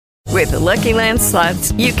With the Lucky Land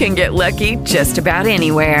Slots, you can get lucky just about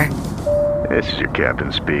anywhere. This is your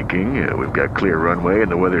captain speaking. We've got clear runway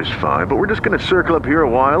and the weather's fine, but we're just going to circle up here a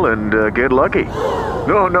while and get lucky.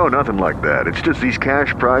 No, nothing like that. It's just these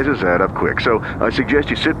cash prizes add up quick. So I suggest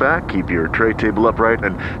you sit back, keep your tray table upright,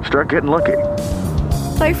 and start getting lucky.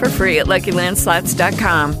 Play for free at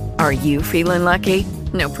LuckyLandSlots.com. Are you feeling lucky?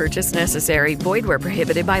 No purchase necessary. Void where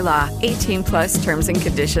prohibited by law. 18 plus terms and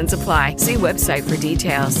conditions apply. See website for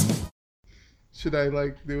details. Should I,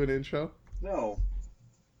 do an intro? No.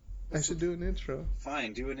 I should do an intro.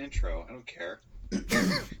 Fine, do an intro. I don't care.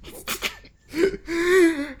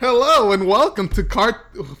 Hello and welcome to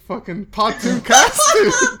fucking Podtoon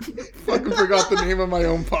Castoon. Fucking forgot the name of my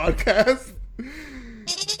own podcast.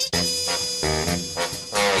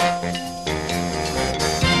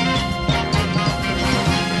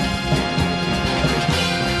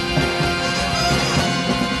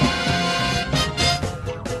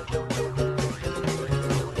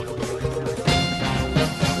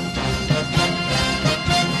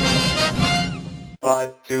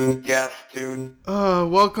 Podtoon Castoon.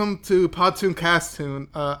 Welcome to Podtoon Castoon.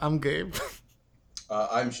 I'm Gabe.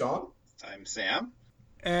 I'm Sean. I'm Sam.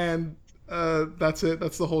 And that's it.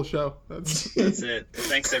 That's the whole show. That's it.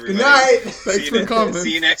 Thanks, everybody. Good night. Thanks for coming.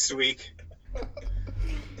 See you next week.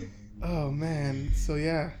 Oh, man. So,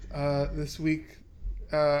 yeah. This week,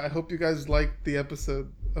 I hope you guys liked the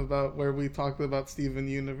episode about where we talked about Steven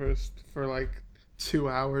Universe for 2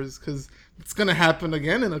 hours, because it's going to happen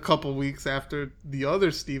again in a couple weeks after the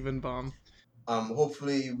other Steven bomb.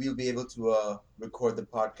 Hopefully we'll be able to record the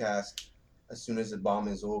podcast as soon as the bomb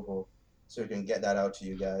is over, so we can get that out to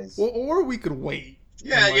you guys. Well, or we could wait.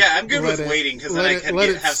 Yeah, I'm good with waiting, because then I can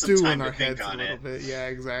have some time to think on it. Bit. Yeah,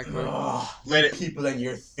 exactly. Let it people in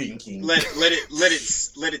your thinking. Let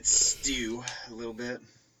it stew a little bit.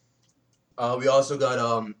 We also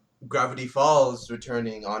got Gravity Falls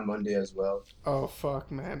returning on Monday as well. Oh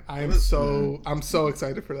fuck, man! I'm so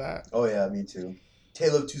excited for that. Oh yeah, me too.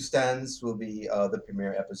 Tale of Two Stands will be the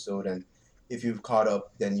premiere episode, and if you've caught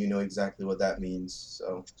up, then you know exactly what that means.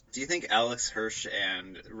 So, do you think Alex Hirsch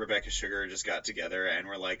and Rebecca Sugar just got together and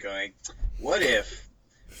were going, "What if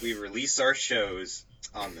we release our shows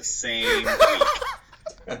on the same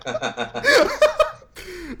week?"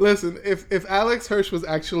 Listen, if Alex Hirsch was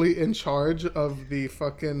actually in charge of the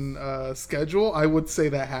fucking schedule, I would say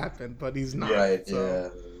that happened, but he's not. Right, so. yeah.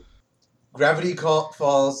 Gravity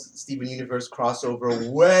Falls, Steven Universe crossover,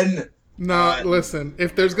 when? No, listen,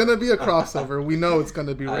 if there's going to be a crossover, we know it's going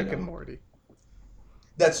to be Rick and Morty.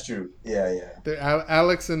 That's true, yeah.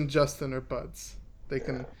 Alex and Justin are buds. They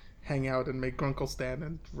can hang out and make Grunkle Stan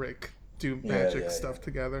and Rick do magic stuff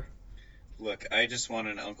together. Look, I just want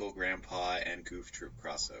an Uncle Grandpa and Goof Troop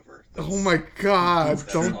crossover. Oh my god,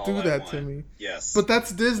 don't do that to me. Yes. But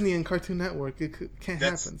that's Disney and Cartoon Network. It can't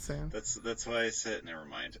happen, Sam. That's why I said, never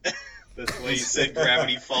mind. That's why you said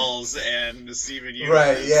Gravity Falls and Steven Universe.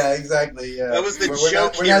 Right, yeah, exactly, yeah. That was the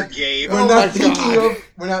joke here, Gabe.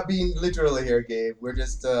 We're not being literal here, Gabe. We're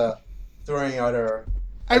just throwing out our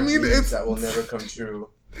dreams that will never come true.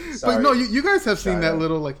 Sorry. But no, you guys have seen that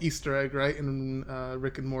little Easter egg, right, in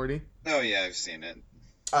Rick and Morty? Oh yeah, I've seen it.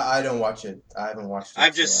 I don't watch it. I haven't watched it.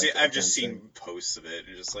 I've just seen posts of it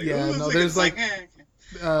and just there's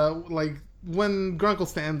when Grunkle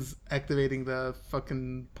Stan's activating the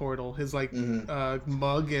fucking portal, his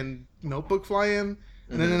mug and notebook fly in.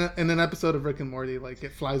 And then in an episode of Rick and Morty,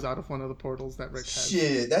 it flies out of one of the portals that Rick has.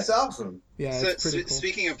 Shit, that's awesome. Yeah, it's pretty cool.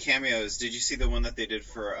 Speaking of cameos, did you see the one that they did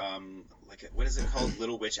for what is it called?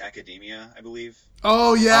 Little Witch Academia, I believe.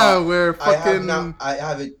 Oh yeah, where fucking I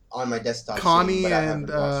have it on my desktop. Connie and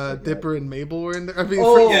Dipper and Mabel were in there. I mean,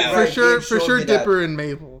 for sure, Dipper and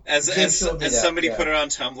Mabel. As somebody put it on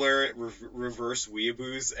Tumblr, reverse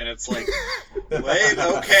weeaboos, and it's like, wait,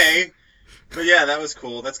 okay. But yeah, that was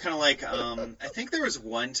cool. That's kind of I think there was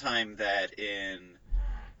one time that in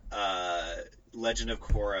Legend of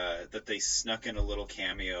Korra that they snuck in a little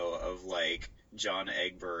cameo of John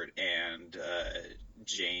Egbert and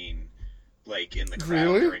Jane in the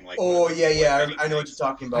crowd during I know what you're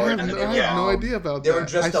talking about. I have no idea about that. They were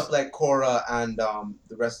dressed up like Korra and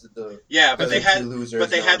the rest of the but they had losers. But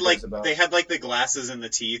they had the glasses and the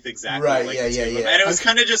teeth exactly right. like Yeah. And it was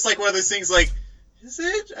kind of just one of those things is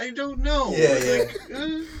it? I don't know. Yeah.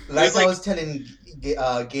 I was telling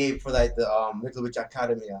Gabe for the Little Witch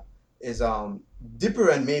Academia is Dipper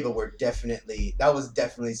and Mabel were definitely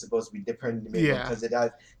supposed to be Dipper and Mabel because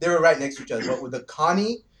they were right next to each other. But with the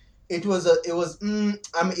Connie, It was. I'm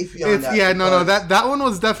iffy on that. Yeah, no, that one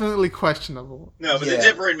was definitely questionable. No, but the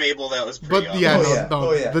Dipper and Mabel, that was pretty. But yeah,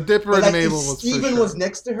 the Dipper and Mabel was. Steven for sure. was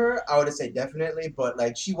next to her, I would have said definitely, but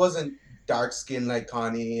like she wasn't dark skinned like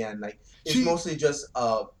Connie, and like it's mostly just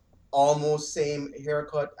almost same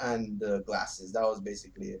haircut and the glasses. That was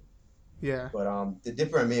basically it. Yeah. But the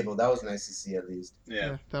Dipper and Mabel, that was nice to see at least.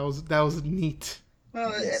 Yeah, that was neat.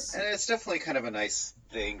 Well, and it's definitely kind of a nice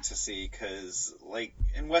thing to see because, like,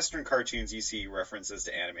 in Western cartoons, you see references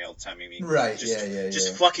to anime all the time. I mean, right?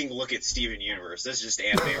 Just fucking look at Steven Universe. That's just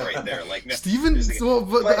anime right there. Like, no,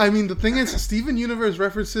 but I mean, the thing is, Steven Universe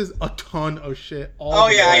references a ton of shit.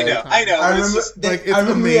 I know. I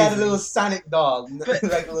remember we had a little Sonic dog, like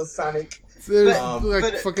a little Sonic.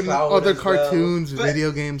 There's fucking other cartoons,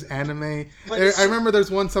 video games, anime. I remember there's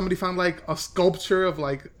one somebody found like a sculpture of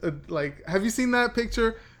like have you seen that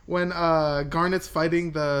picture when Garnet's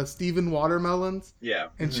fighting the Steven watermelons? Yeah.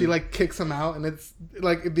 And she like kicks him out and it's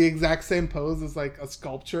like the exact same pose as like a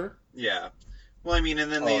sculpture. Yeah. Well, I mean,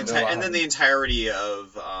 and then the entirety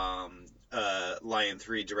of Lion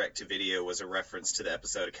 3 direct to video was a reference to the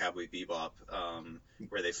episode of Cowboy Bebop,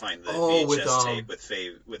 where they find the VHS tape with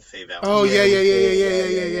Faye Valentine. Oh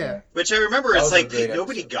yeah. Which I remember, it's like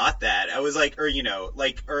nobody got that. I was like, or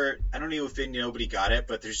I don't know if nobody got it,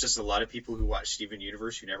 but there's just a lot of people who watch Steven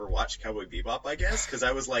Universe who never watched Cowboy Bebop, I guess, because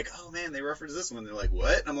I was like, oh man, they referenced this one. They're like,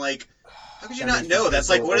 what? And I'm like, how could you not know? That's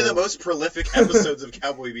like one of the most prolific episodes of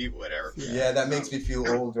Cowboy Bebop, whatever. Yeah, that makes me feel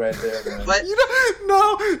old right there, man. But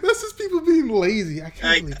no, that's just people being lazy. I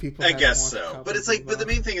can't believe people. I guess so, but it's like, but the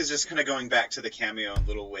main thing is just kind of going back to the cameo in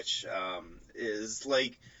Little Witch. Is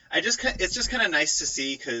like it's just kind of nice to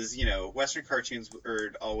see because Western cartoons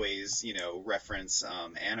are always reference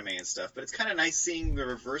anime and stuff, but it's kind of nice seeing the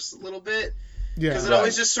reverse a little bit. Yeah, because it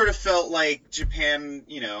always just sort of felt like Japan,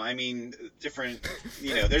 I mean, different,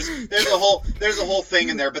 there's a whole thing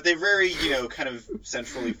in there, but they're very, kind of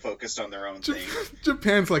centrally focused on their own thing.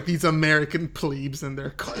 Japan's like these American plebes in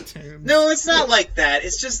their cartoons. No, it's not like that.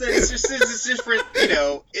 It's just that it's different,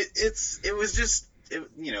 it was just,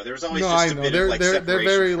 there was always just a bit of like separation they're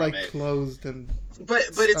very from like it. Closed and but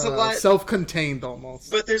it's a lot self-contained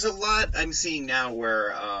almost. But there's a lot I'm seeing now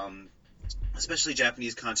where especially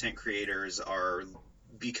Japanese content creators are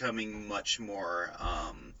becoming much more,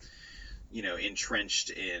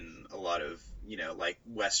 entrenched in a lot of, like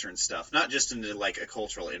Western stuff, not just into like a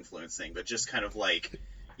cultural influence thing, but just kind of like,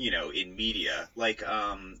 in media. Like,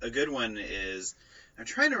 a good one is, I'm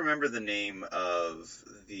trying to remember the name of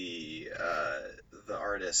the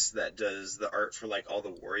artist that does the art for like all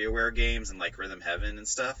the WarioWare games and like Rhythm Heaven and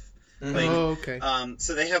stuff. Like, okay.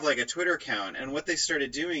 So they have like a Twitter account, and what they started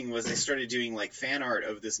doing was they started doing like fan art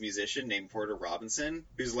of this musician named Porter Robinson,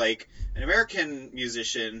 who's like an American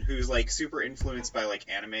musician who's like super influenced by like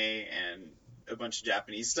anime and a bunch of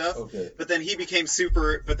Japanese stuff. Okay. But then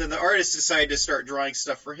the artist decided to start drawing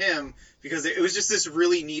stuff for him because it was just this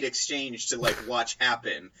really neat exchange to like watch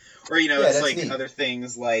happen. Or it's like neat. Other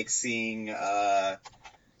things like seeing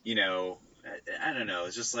I don't know.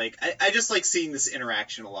 It's just like I just like seeing this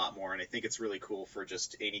interaction a lot more, and I think it's really cool for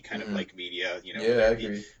just any kind of like media,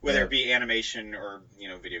 whether it be animation or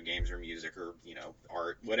video games or music or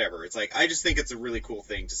art, whatever. It's like I just think it's a really cool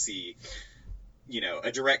thing to see,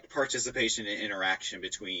 a direct participation and interaction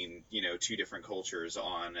between two different cultures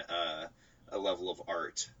on a level of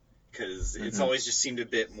art, because it's always just seemed a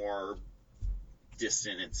bit more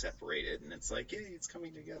distant and separated, and it's like, it's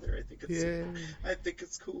coming together. I think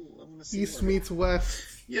it's cool. I want to see East meets West.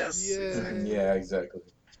 Yes. Yeah. Exactly. Yeah, exactly.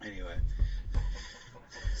 Anyway,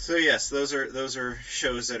 so yes, those are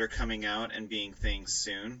shows that are coming out and being things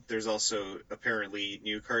soon. There's also apparently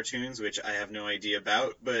new cartoons, which I have no idea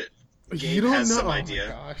about, but Gabe has some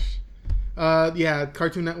idea. Oh my gosh.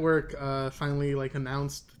 Cartoon Network finally like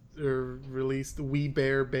announced or released We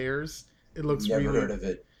Bear Bears. It looks Never heard of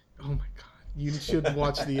it. Oh my god. You should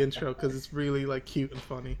watch the intro because it's really like cute and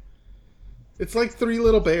funny. It's like three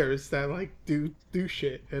little bears that like do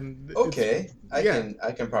shit and I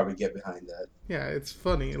can probably get behind that. Yeah, it's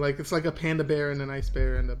funny. Like it's like a panda bear and an ice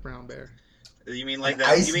bear and a brown bear. You mean like that?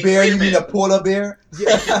 Ice bear? You mean a polar bear?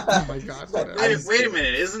 Yeah. Oh my god. Wait a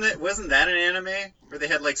minute. Wasn't that an anime where they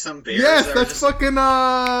had like some bears? Yes, that's fucking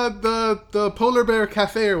the Polar Bear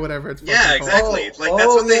Cafe or whatever it's fucking called. Exactly. That's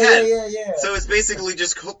what they had. Yeah. So it's basically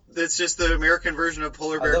just the American version of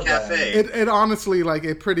Polar Bear Cafe. It honestly like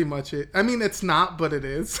it pretty much it. I mean, it's not, but it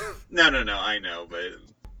is. No. I know, but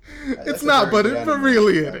it's not, but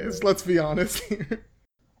really it is. Let's be honest here.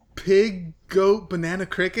 Pig, Goat, Banana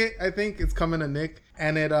Cricket, I think. It's coming to Nick.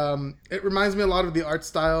 And it reminds me a lot of the art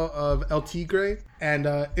style of El Tigre. And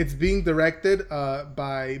it's being directed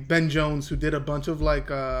by Ben Jones, who did a bunch of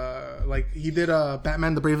he did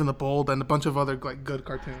Batman the Brave and the Bold and a bunch of other like good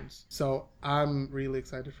cartoons. So I'm really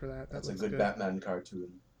excited for that. That's a good Batman cartoon.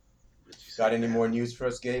 Got any more news for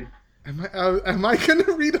us, Gabe? Am I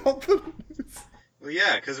gonna read all the news? Well,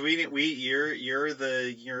 yeah, because you're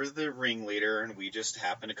the ringleader, and we just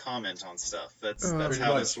happen to comment on stuff. That's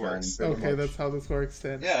how this works. Okay, that's how this works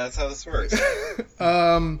then. Yeah, that's how this works.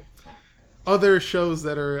 Other shows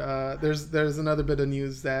that are there's another bit of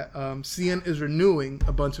news that CN is renewing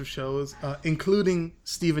a bunch of shows, including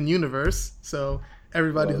Steven Universe. So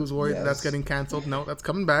everybody who's worried that's getting canceled, no, that's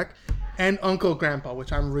coming back. And Uncle Grandpa,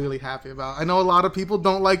 which I'm really happy about. I know a lot of people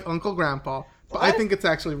don't like Uncle Grandpa. But I think it's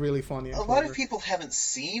actually really funny. A lot of people haven't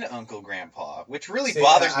seen Uncle Grandpa, which really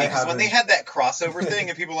bothers me, because when they had that crossover thing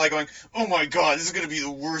and people were like going, oh my god, this is going to be the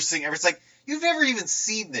worst thing ever. It's like, you've never even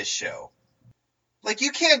seen this show. Like,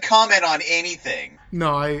 you can't comment on anything.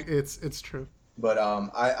 No, it's true. But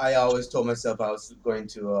I always told myself I was going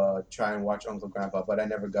to try and watch Uncle Grandpa, but I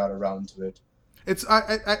never got around to it.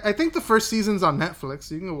 I think the first season's on Netflix,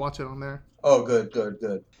 so you can go watch it on there. Oh,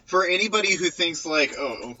 good. For anybody who thinks like,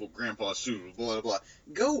 oh, Uncle Grandpa Sue, blah, blah, blah,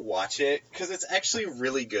 go watch it, because it's actually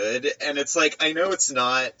really good, and it's like, I know it's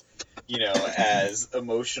not, as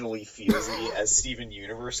emotionally feelsy as Steven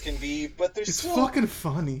Universe can be, but it's fucking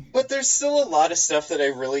funny. But there's still a lot of stuff that I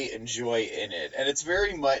really enjoy in it, and it's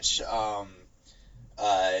very much,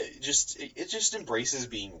 it just embraces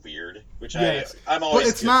being weird, which I'm always. But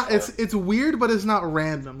it's not. It's weird, but it's not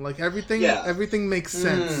random. Like everything makes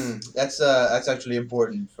sense. That's actually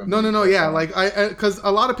important for me. No. Yeah, like because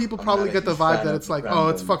a lot of people probably get the vibe that it's like, random. Oh,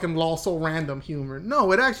 it's fucking also random humor.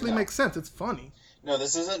 No, it actually makes sense. It's funny. No,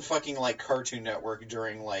 this isn't fucking like Cartoon Network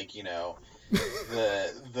during like the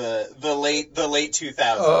late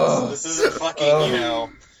 2000s. This isn't fucking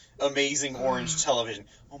Amazing Orange Television.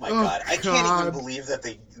 Oh my god, I can't even believe that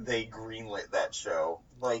they greenlit that show.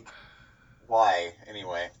 Like, why?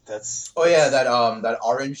 Anyway, that's. Oh yeah, that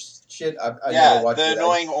orange shit. I never watched the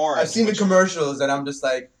annoying orange. I've seen the commercials, and I'm just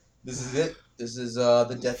like, this is it. This is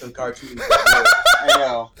the death of cartoons. I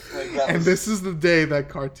know. This is the day that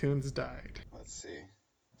cartoons died. Let's see.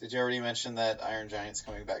 Did you already mention that Iron Giant's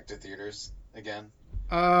coming back to theaters again?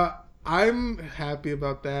 I'm happy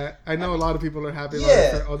about that. I know a lot of people are happy about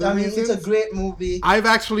it for other reasons. It's a great movie. I've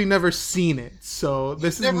actually never seen it, so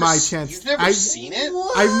this is my chance. You've never seen it?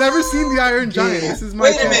 I've never seen The Iron Giant. This is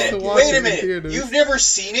my chance to watch it in theaters. You've never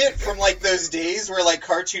seen it from like those days where like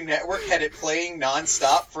Cartoon Network had it playing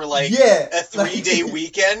nonstop for like a 3-day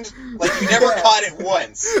weekend? Like you never caught it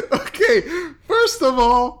once. Okay, first of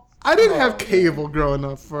all, I didn't have cable growing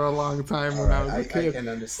up for a long time when I was a kid. I can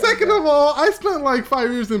understand Second of all, I spent like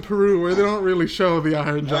 5 years in Peru where they don't really show the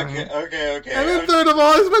Iron Giant. Okay. And then third of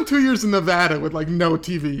all, I spent 2 years in Nevada with like no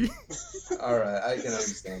TV. Alright, I can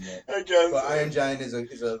understand that. I guess. But Iron Giant is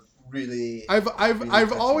a really...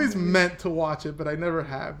 I've always meant to watch it, but I never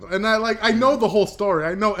have. And I know the whole story.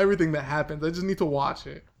 I know everything that happens. I just need to watch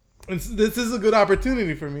it. And this is a good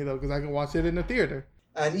opportunity for me though, because I can watch it in a theater.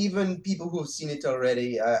 And even people who have seen it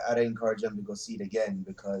already, I'd encourage them to go see it again,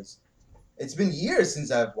 because it's been years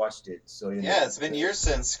since I've watched it. So yeah, it's been years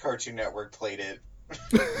since Cartoon Network played it.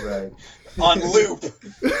 Right. On loop.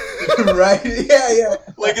 Right. Yeah.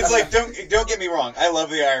 Like it's like don't get me wrong, I love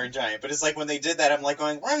the Iron Giant, but it's like when they did that, I'm like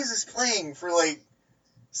going, why is this playing for like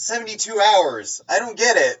 72 hours? I don't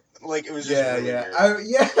get it. Like it was just really weird.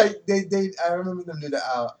 I remember them do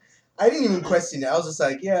that. I didn't even question it. I was just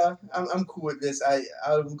like, yeah, I'm cool with this.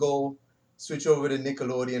 I'll go switch over to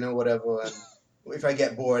Nickelodeon or whatever, and if I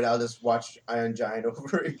get bored, I'll just watch Iron Giant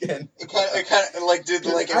over again. It kind of like did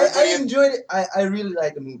like everybody. I enjoyed it. I really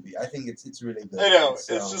like the movie. I think it's really good. I know. It's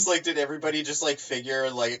just like, did everybody just like figure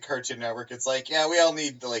like at Cartoon Network? It's like, yeah, we all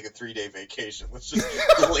need like a 3-day vacation. Let's just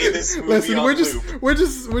play this movie. Listen, on loop. We're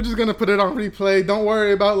just gonna put it on replay. Don't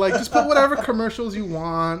worry about like just put whatever commercials you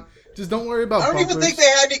want. Just don't worry about I don't even think they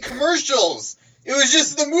had any commercials. It was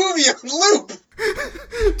just the movie on loop.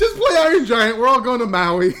 Just play Iron Giant. We're all going to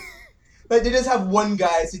Maui. Like, they just have one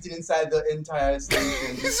guy sitting inside the entire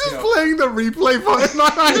station. He's just playing the replay button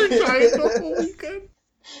on Iron Giant the whole weekend.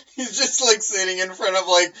 He's just, like, sitting in front of,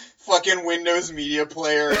 like, fucking Windows Media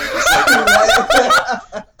Player. And just,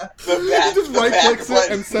 like, he just right-clicks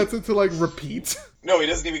it and sets it to, like, repeat. No, he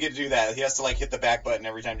doesn't even get to do that. He has to, like, hit the back button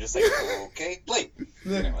every time, just like, okay, play.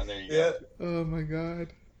 And there you go. Oh, my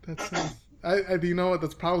God. That's nice. Do you know what?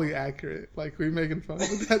 That's probably accurate. Like, we're making fun,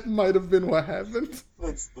 but that might have been what happened.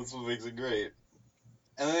 That's what makes it great.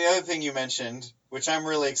 And then the other thing you mentioned, which I'm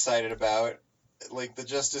really excited about, like the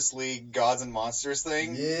Justice League Gods and Monsters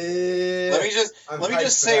thing. Yeah. Let me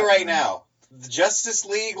just say right now, the Justice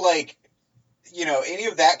League, like, you know, any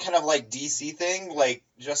of that kind of like DC thing, like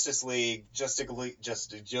Justice League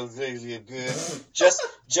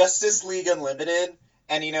Unlimited,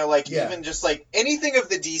 and you know, like even just like anything of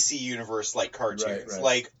the DC universe, like cartoons,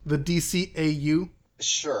 like the DCAU.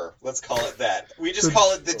 Sure, let's call it that. We just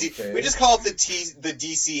call it the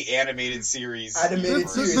DC animated series.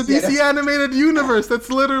 The DC animated universe. That's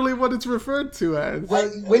literally what it's referred to as. Well,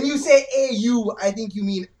 when you say AU, I think you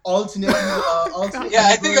mean alternate. Yeah,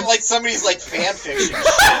 I think of like somebody's like fan fiction.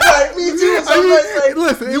 Right, me too.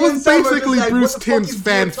 Listen, it was basically Bruce Timm's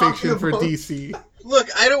fan fiction for DC. Look,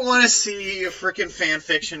 I don't want to see a freaking fan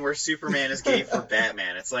fiction where Superman is gay for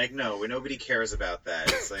Batman. It's like, no, nobody cares about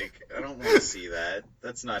that. It's like, I don't want to see that.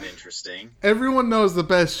 That's not interesting. Everyone knows the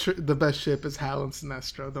best ship is Hal and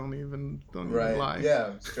Sinestro. Don't even lie.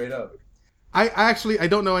 Yeah, straight up. I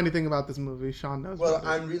don't know anything about this movie. Sean knows. Well,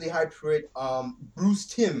 I'm really hyped for it. Bruce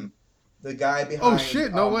Timm, the guy behind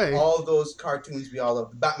way. all those cartoons we all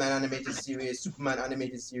love. The Batman animated series, Superman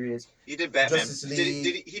animated series. He did Batman. Justice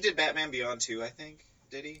League. He did Batman Beyond too, I think.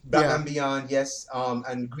 Did he? Batman Beyond, yes.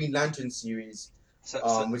 And Green Lantern series.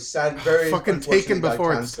 Which very fucking taken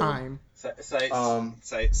before its time. Side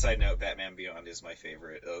note: Batman Beyond is my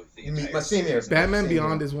favorite of the entire series. Batman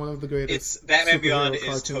Beyond is one of the greatest. Batman Beyond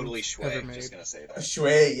is totally Shui. I'm just gonna say that.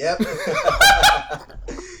 Shui, yep.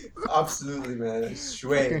 Absolutely, man.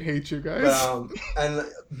 Shui. I fucking hate you guys. And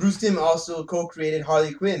Bruce Timm also co-created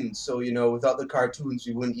Harley Quinn, so you know, without the cartoons,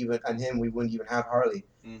 we wouldn't even have Harley.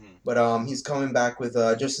 Mm-hmm. But he's coming back with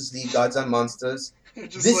Justice League Gods and Monsters.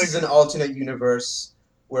 This is an alternate universe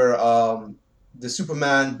where the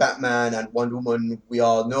Superman, Batman, and Wonder Woman we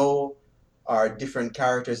all know are different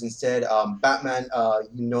characters instead. Batman,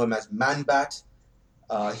 you know him as Man-Bat.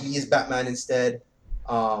 He is Batman instead.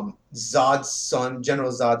 Zod's son,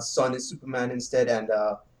 General Zod's son, is Superman instead, and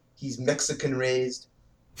he's Mexican raised.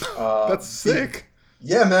 That's sick.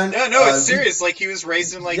 Yeah, man. Yeah, no, it's serious. Like he was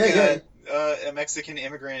raised in a Mexican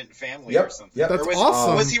immigrant family or something. Yep. That's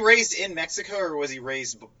awesome. Was he raised in Mexico or was he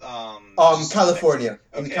raised California.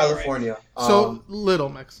 In California. Right. So Little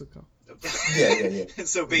Mexico. Yeah.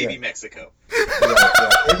 So baby Mexico.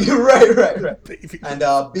 Right. Baby. And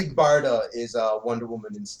Big Barda is Wonder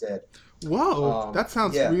Woman instead. Whoa, that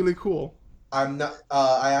sounds really cool. I'm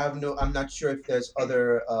not sure if there's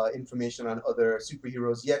other information on other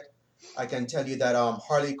superheroes yet. I can tell you that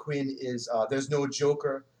Harley Quinn is there's no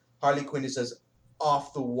Joker. Harley Quinn is just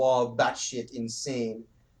off the wall, batshit insane.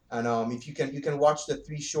 And if you can watch the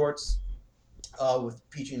 3 shorts with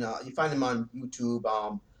featuring you find them on YouTube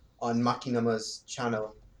on Machinama's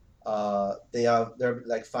channel. They're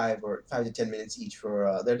like 5 to 10 minutes each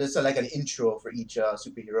for they're just like an intro for each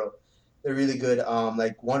superhero. They're really good.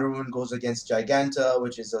 Like Wonder Woman goes against Giganta,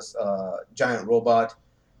 which is a giant robot.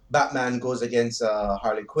 Batman goes against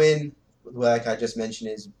Harley Quinn, who, like I just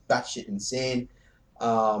mentioned, is batshit insane.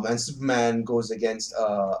 And Superman goes against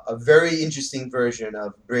a very interesting version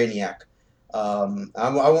of Brainiac. I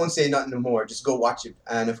won't say nothing more. Just go watch it.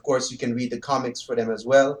 And of course, you can read the comics for them as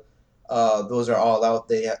well. Those are all out.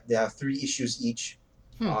 They have 3 issues each.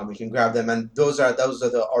 You can grab them, and those are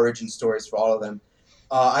the origin stories for all of them.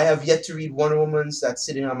 I have yet to read Wonder Woman's. That's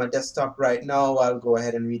sitting on my desktop right now. I'll go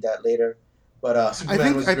ahead and read that later. But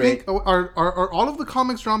Superman was great. I think are all of the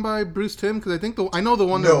comics drawn by Bruce Timm? Because I think I know the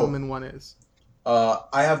Wonder Woman one is.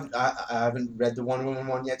 I haven't read the Wonder Woman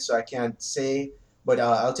one yet, so I can't say. But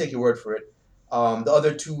I'll take your word for it. The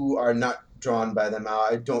other 2 are not drawn by them.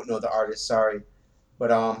 I don't know the artist. Sorry.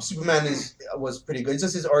 But Superman was pretty good. It's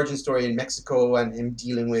just his origin story in Mexico and him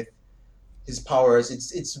dealing with his powers.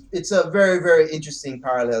 It's a very, very interesting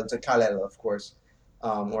parallel to Kal-El, of course,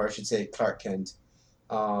 or I should say Clark Kent,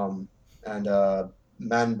 and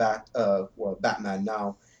Batman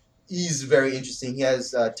now. He's very interesting. He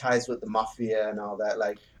has ties with the mafia and all that.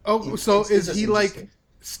 Like, is he like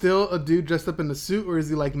still a dude dressed up in the suit, or is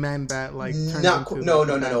he like Man-Bat? Like,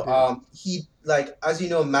 no. He, like, as you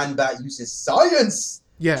know, Man-Bat uses science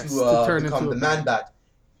to turn become the Man-Bat.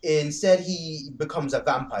 Instead, he becomes a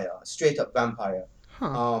vampire, a straight-up vampire.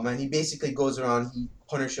 And he basically goes around, he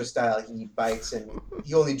Punisher style, he bites, and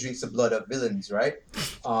he only drinks the blood of villains, right?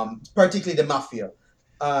 Particularly the mafia.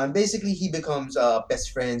 Basically, he becomes best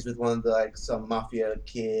friends with one of the some mafia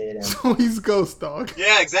kid. And... So he's Ghost Dog.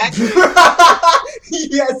 Yeah, exactly.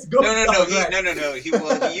 Yes, Ghost Dog. No. He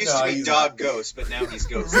used to be Dog Ghost, but now he's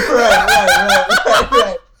Ghost Dog.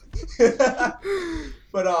 Right.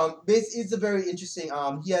 But it's a very interesting.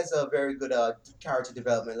 He has a very good character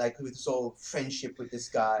development, like with his whole friendship with this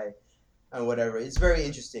guy and whatever. It's very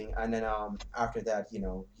interesting. And then after that, he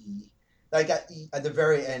like at the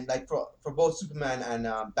very end, like for both Superman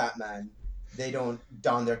and Batman, they don't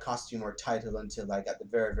don their costume or title until like at the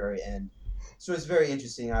very very end. So it's very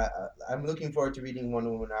interesting. I'm looking forward to reading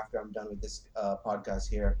Wonder Woman after I'm done with this podcast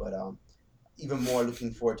here. But even more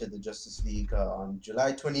looking forward to the Justice League on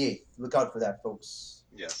July 28th. Look out for that, folks.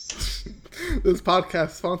 Yes. This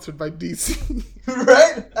podcast sponsored by DC.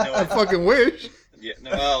 Right? No, I fucking wish. Yeah,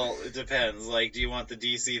 no, well, it depends. Like, do you want the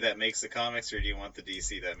DC that makes the comics, or do you want the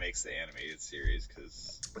DC that makes the animated series?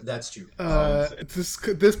 Because that's true.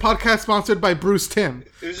 This podcast sponsored by Bruce Timm.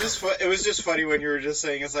 It was just funny when you were just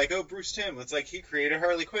saying it's like, oh, Bruce Timm. It's like he created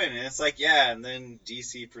Harley Quinn, and it's like, yeah, and then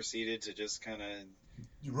DC proceeded to just kind of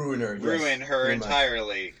ruin her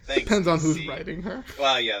entirely. Thanks, Depends on DC. who's writing her.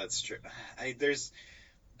 Well, yeah, that's true.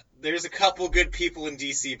 There's a couple good people in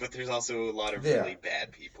DC, but there's also a lot of really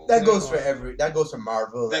bad people. That goes for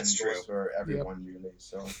Marvel. That's and true. Goes for everyone really.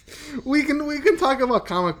 So we can talk about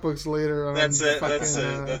comic books later on. That's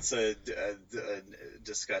a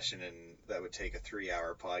discussion, and that would take a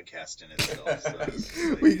 3-hour podcast in itself.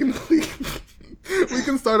 So we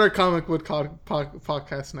can start our comic book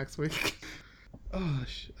podcast next week. Oh,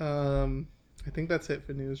 I think that's it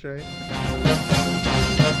for news, right?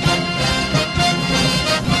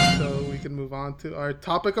 So we can move on to our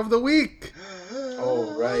topic of the week.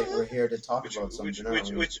 Oh, right. We're here to talk about something.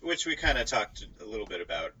 Which we kind of talked a little bit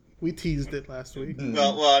about. We teased it last week.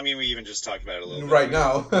 Well, I mean, we even just talked about it a little bit. Right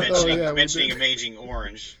now. Mentioning Amazing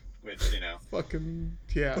Orange, which, Fucking,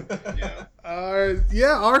 yeah.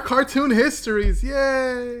 Yeah. Our cartoon histories.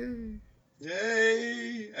 Yay!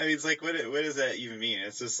 Yay! I mean, it's like, what does that even mean?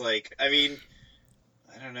 It's just like, I mean,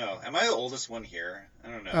 I don't know. Am I the oldest one here? I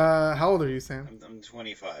don't know. How old are you, Sam? I'm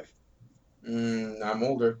 25. I'm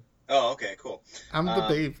older. Oh, okay, cool. I'm the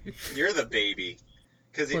baby. You're the baby.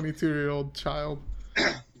 22-year-old child.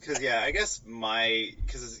 Because, yeah, I guess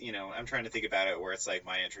because, I'm trying to think about it where it's like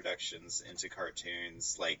my introductions into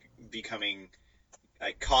cartoons, like becoming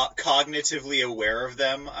like cognitively aware of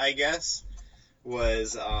them, I guess,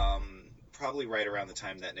 was probably right around the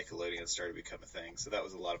time that Nickelodeon started to become a thing. So that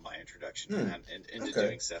was a lot of my introduction into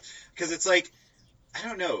doing stuff. Because it's like, I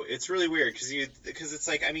don't know, it's really weird because it's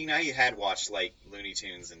like, I mean, I had watched like Looney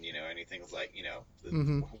Tunes and anything like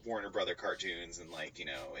the Warner Brother cartoons and like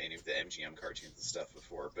any of the MGM cartoons and stuff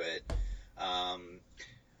before, but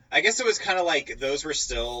I guess it was kind of like those were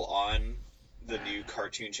still on the new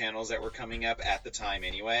cartoon channels that were coming up at the time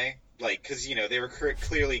anyway, like because they were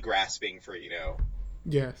clearly grasping for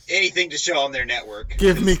yes, anything to show on their network.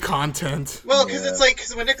 Give me content. Well, because it's like,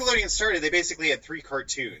 because when Nickelodeon started, they basically had 3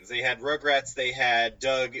 cartoons. They had Rugrats, they had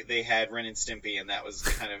Doug, they had Ren and Stimpy, and that was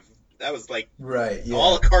like right, yeah.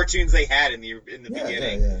 all the cartoons they had in the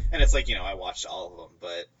beginning. Yeah. And it's like, I watched all of them,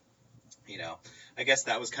 but I guess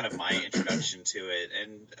that was kind of my introduction to it.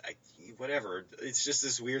 And whatever, it's just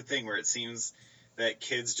this weird thing where it seems that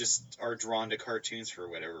kids just are drawn to cartoons for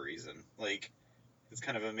whatever reason. Like, it's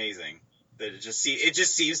kind of amazing. That it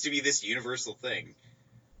just seems to be this universal thing.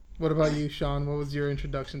 What about you, Sean? What was your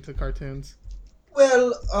introduction to cartoons?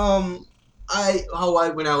 Well,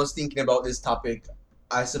 when I was thinking about this topic,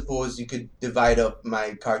 I suppose you could divide up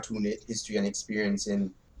my cartoon history and experience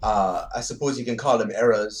in, I suppose you can call them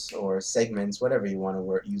eras or segments, whatever you want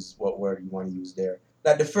to use, what word you want to use there.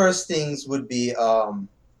 Like the first things would be the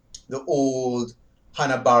old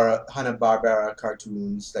Hanna-Barbera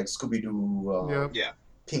cartoons like Scooby-Doo. Yeah.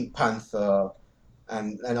 Pink Panther,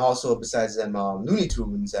 and also besides them, Looney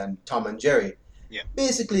Tunes and Tom and Jerry. Yeah.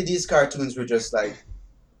 Basically, these cartoons were just like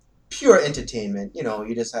pure entertainment.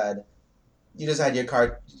 You just had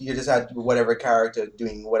whatever character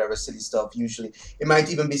doing whatever silly stuff. Usually, it might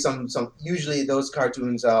even be some. Usually, those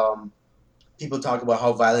cartoons. People talk about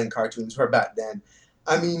how violent cartoons were back then.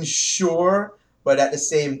 I mean, sure, but at the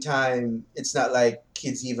same time, it's not like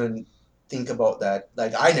kids even think about that.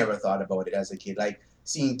 Like I never thought about it as a kid. Like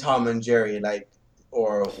seeing Tom and Jerry, like,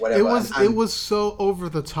 or whatever. It was so over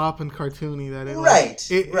the top and cartoony that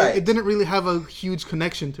it didn't really have a huge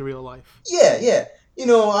connection to real life. Yeah.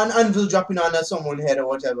 An anvil dropping on someone's head or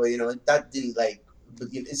whatever. That didn't like.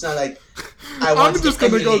 It's not like I'm just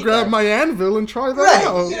gonna go grab my anvil and try that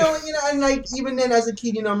out. And like even then as a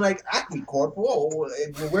kid, I'm like Acme Corp. Whoa,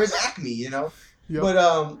 where's Acme? Yep.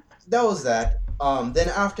 But that was that. Then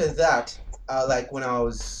after that, like when I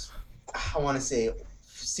was, I want to say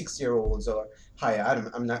 6-year-olds or higher. I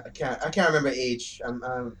can't remember age.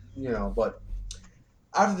 But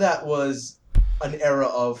after that was an era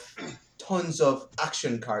of tons of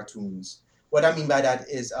action cartoons what I mean by that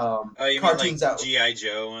is Oh, you cartoons mean like that G.I.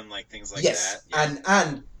 Joe and like things like yes, that?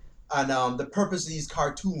 Yeah. and the purpose of these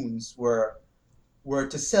cartoons were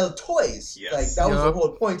to sell toys. Like Yes. that was the Yup.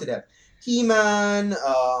 whole point of them. He-Man,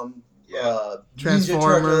 Yeah.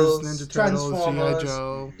 Transformers, Ninja Turtles, G.I. Transformers,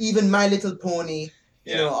 Joe, even My Little Pony.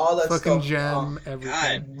 You Yeah. know, all that fucking stuff. Gem, God,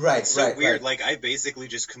 everything. Right, it's so right, weird. right. Like I basically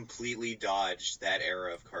just completely dodged that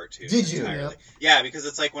era of cartoons Did you? entirely. Yep. Yeah, because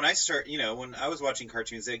it's like when when I was watching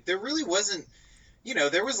cartoons, like there really wasn't,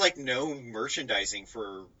 there was like no merchandising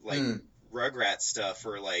for like Rugrat stuff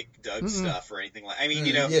or like Doug stuff or anything like. I mean,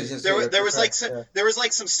 yes, there was like correct, there was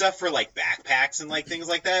like some stuff for like backpacks and like things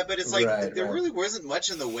like that, but it's like Right, there right. really wasn't much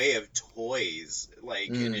in the way of toys like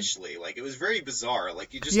initially. Like it was very bizarre.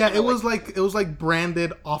 Like you just Yeah, kinda, it was like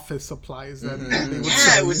branded office supplies that they would Yeah,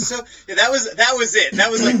 sell it was you. so. Yeah, that was it.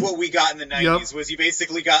 That was like what we got in the '90s. Yep. Was you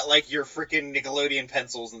basically got like your freaking Nickelodeon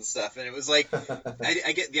pencils and stuff, and it was like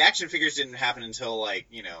I get the action figures didn't happen until like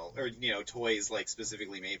toys like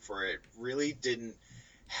specifically made for it really didn't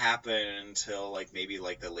happen until like maybe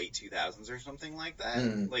like the late 2000s or something like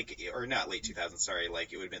that. Like or not late 2000s. Sorry,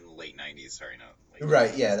 like it would have been the late '90s. Sorry, no. Late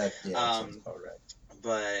Right. 2000s. Yeah. That sounds about right.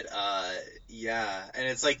 But yeah, and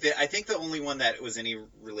it's like I think the only one that was any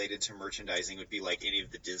related to merchandising would be like any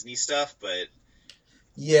of the Disney stuff, but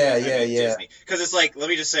Yeah. Disney, because it's like let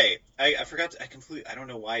me just say I forgot I don't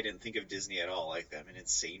know why I didn't think of Disney at all. Like I'm an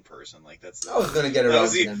insane person. Like that's I was gonna get around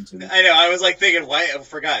to them too. I know I was like thinking why I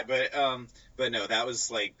forgot, but no, that was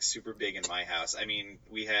like super big in my house. I mean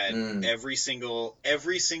we had every single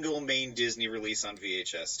main Disney release on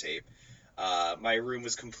VHS tape. My room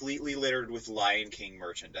was completely littered with Lion King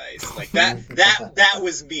merchandise. Like that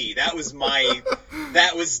was me. That was mine.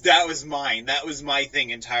 That was my thing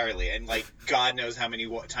entirely. And like God knows how many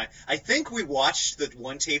times. I think we watched the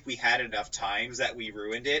one tape we had enough times that we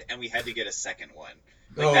ruined it, and we had to get a second one.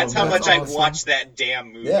 Like that's how much awesome. I watched that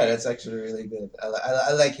damn movie. Yeah, that's actually really good.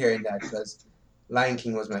 I like hearing that because Lion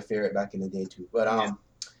King was my favorite back in the day too. But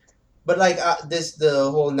like the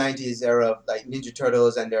whole '90s era of like Ninja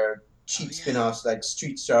Turtles and their cheap spin-offs like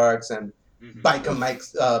Street Sharks and Biker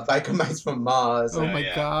Mice from Mars. Oh and my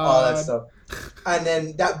god! all that stuff. And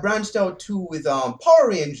then that branched out too with Power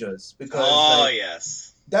Rangers because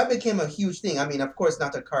yes, that became a huge thing. I mean, of course,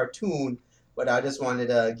 not a cartoon, but I just wanted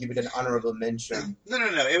to give it an honorable mention. No,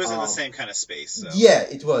 it was in the same kind of space. So. Yeah,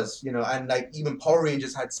 it was, and like even Power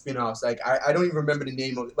Rangers had spin-offs. Like I don't even remember the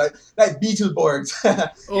name of it, like Beetleborgs.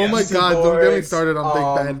 Oh my god! Don't get me started on Big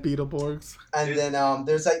Bad Beetleborgs. And then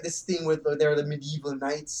there's like this thing with they're the medieval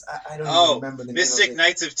knights. I don't even remember the Mystic name of it.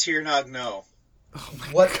 Knights of Tir Nog No. Oh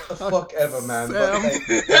what the fuck ever, man. But,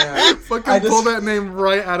 like, fucking pull that name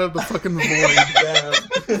right out of the fucking void.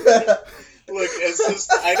 Look, it's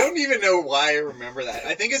just I don't even know why I remember that.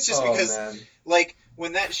 I think it's just because like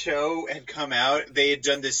when that show had come out, they had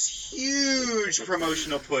done this huge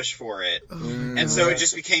promotional push for it. And so it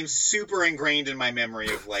just became super ingrained in my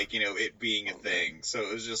memory of like, it being a thing. So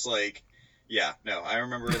it was just like I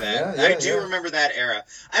remember that. I do remember that era.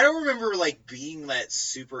 I don't remember like being that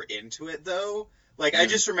super into it though. Like I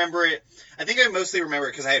just remember it. I think I mostly remember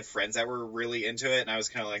it because I had friends that were really into it, and I was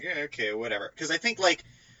kind of like, okay, whatever. Because I think like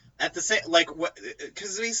at the same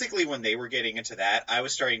because basically when they were getting into that, I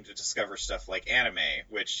was starting to discover stuff like anime,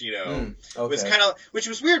 which was kind of which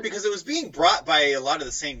was weird because it was being brought by a lot of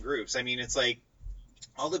the same groups. I mean, it's like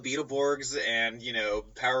all the Beetleborgs and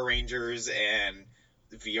Power Rangers and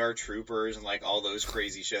VR Troopers and like all those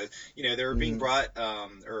crazy shows. They were being brought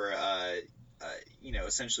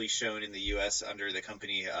essentially shown in the U.S. under the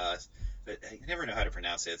company, but I never know how to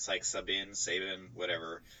pronounce it. It's like Sabin,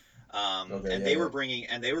 whatever. They were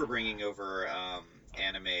bringing over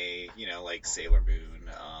anime, like Sailor Moon.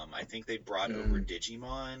 I think they brought over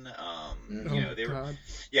Digimon.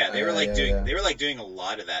 They were doing a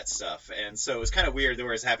lot of that stuff, and so it was kind of weird that it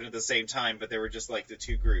was happening at the same time. But there were just like the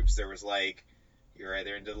two groups. There was like you're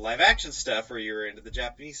either into the live action stuff or you're into the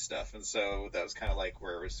Japanese stuff, and so that was kind of like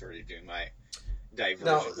where I was sort of doing my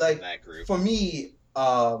diversion from that group. For me,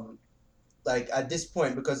 like at this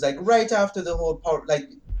point, because like right after the whole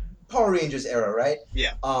Power Rangers era, right?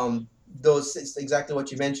 Yeah. Those it's exactly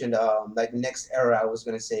what you mentioned. Like the next era I was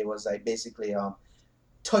gonna say was like basically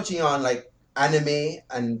touching on like anime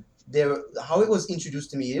and how it was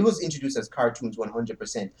introduced to me. It was introduced as cartoons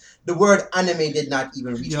 100%. The word anime did not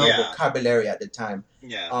even reach my vocabulary at the time.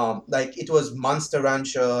 Yeah. Like it was Monster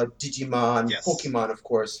Rancher, Digimon, Pokemon, of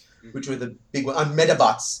course, which were the big one, and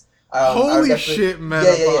Medabots. Holy shit,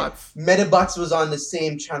 Metabots! Yeah. Metabots was on the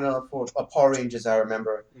same channel for Power Rangers. I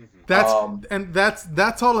remember.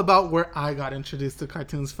 That's all about where I got introduced to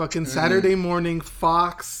cartoons. Fucking Saturday morning,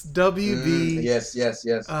 Fox, WB. Yes.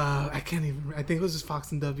 I can't even. I think it was just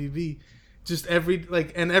Fox and WB. Just every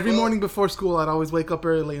morning before school, I'd always wake up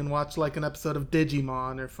early and watch like an episode of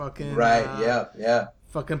Digimon or fucking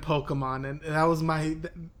fucking Pokemon, and that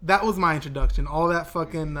was my introduction. All that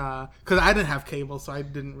fucking because I didn't have cable, so I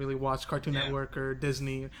didn't really watch Cartoon Network or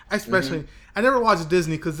Disney. Especially, I never watched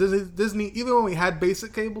Disney because Disney, even when we had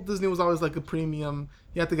basic cable, Disney was always like a premium.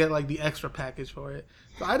 You have to get like the extra package for it.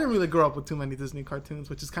 So I didn't really grow up with too many Disney cartoons,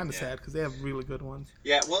 which is kind of sad because they have really good ones.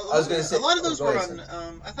 Yeah, well, I was gonna say, a lot of those were on.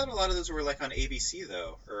 I thought a lot of those were like on ABC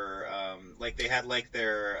though, or like they had like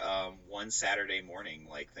their one Saturday morning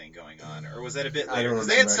like thing going on, or was that a bit later? Because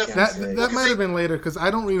they had stuff that might have been later because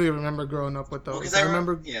I don't really remember growing up with those.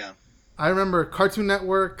 I remember Cartoon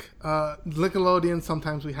Network, Nickelodeon.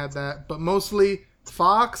 Sometimes we had that, but mostly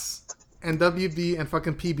Fox and WB and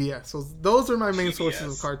fucking PBS. So those are my main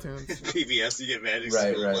sources of cartoons. PBS, you get Magic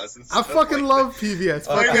School lessons. I fucking love PBS.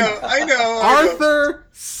 I know. Arthur,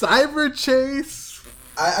 Cyber Chase.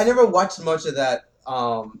 I never watched much of that.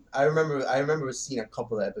 I remember seeing a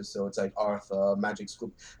couple of episodes like Arthur, Magic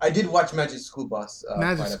School. I did watch Magic School Bus.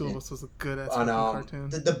 Magic School Bus was a good ass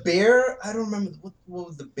cartoon. The bear. I don't remember what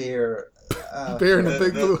was the bear. Bear in the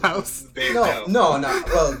Big Blue House. No.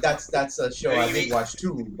 Well, that's a show I did watch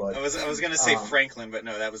too. But I was gonna say Franklin, but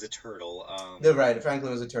no, that was a turtle. Right,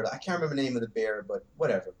 Franklin was a turtle. I can't remember the name of the bear, but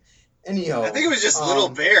whatever. Anyhow, I think it was just Little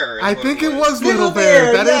Bear. I think it was Little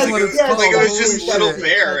Bear. That is what it's called. Like it was just Little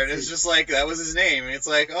Bear, and it's just like that was his name. And it's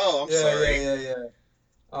like, oh, I'm sorry. Yeah.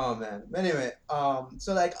 Oh man. But anyway,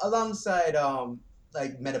 so like alongside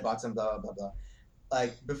like Metabots and blah blah blah,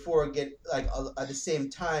 like before at the same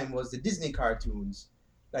time was the Disney cartoons,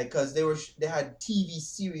 like because they had TV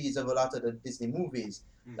series of a lot of the Disney movies.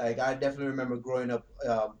 Like I definitely remember growing up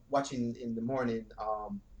watching in the morning.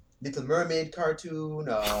 Little Mermaid cartoon.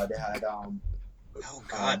 They had oh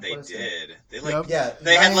God, they did. They like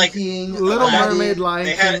they had like King, Little Mermaid,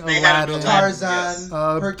 Lion King, Aladdin, Tarzan,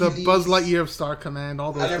 Hercules. The Buzz Lightyear of Star Command.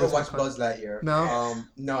 All those. I never watched Buzz Lightyear. No,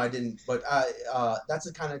 no, I didn't. But that's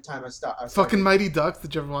the kind of time I started. Fucking Mighty Ducks.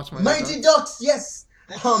 Did you ever watch Mighty Ducks? Yes.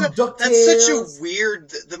 That's such a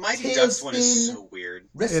weird. The Mighty Ducks one is so weird.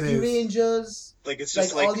 Rescue Rangers. Like it's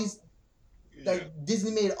just like all these. Like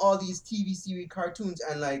Disney made all these TV series cartoons,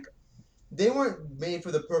 and like they weren't made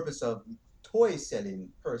for the purpose of toy selling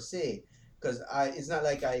per se, because it's not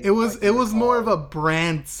like It was more of a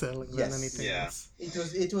brand selling than anything else.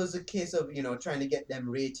 It was a case of trying to get them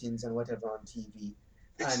ratings and whatever on TV,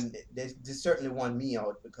 and they certainly won me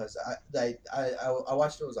out because I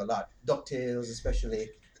watched those a lot. DuckTales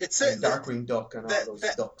especially. It's Darkwing Duck and all those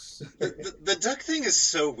ducks. The duck thing is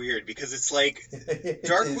so weird because it's like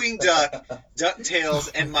Darkwing Duck, DuckTales,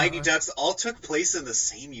 and Mighty Ducks all took place in the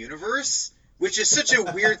same universe, which is such a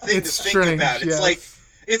weird thing to think about.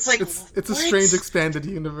 It's a strange expanded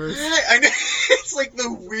universe. I know. It's like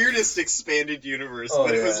the weirdest expanded universe,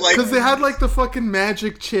 but it was like because they had like the fucking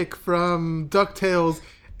magic chick from DuckTales.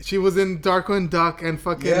 She was in Darkwing Duck and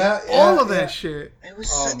fucking all of that shit. It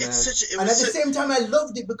was and at the same time, I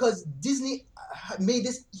loved it because Disney made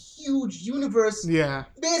this huge universe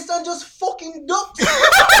based on just fucking ducks.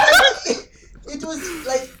 It was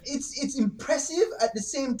like it's impressive at the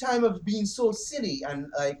same time of being so silly, and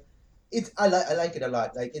like I like it a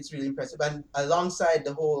lot. Like it's really impressive, and alongside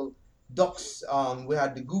the whole ducks, we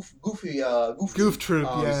had the Goof Troop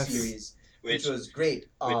series. Which was great.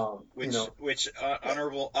 Which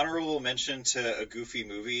honorable mention to a Goofy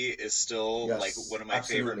movie is still like one of my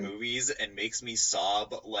favorite movies and makes me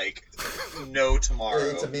sob like no tomorrow.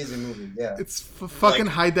 It's an amazing movie. Yeah, it's fucking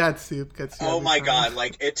High Dad Soup gets you. Oh my god!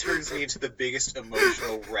 Like it turns me into the biggest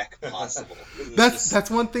emotional wreck possible. That's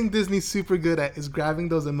one thing Disney's super good at is grabbing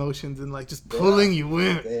those emotions and like just pulling you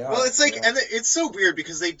in. Well, it's like and it's so weird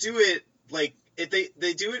because they do it like.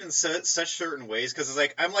 They do it in such certain ways because it's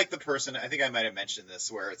like I'm like the person I think I might have mentioned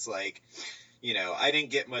this where it's like I didn't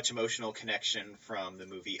get much emotional connection from the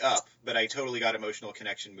movie Up, but I totally got emotional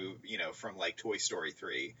connection from like Toy Story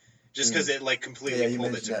 3 just because it like completely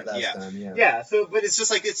pulled it to so but it's just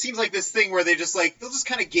like it seems like this thing where they just like they'll just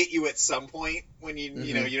kind of get you at some point when you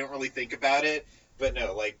you don't really think about it. But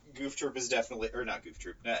no, like Goof Troop is definitely or not Goof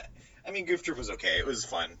Troop. I mean, Goof Troop was okay. It was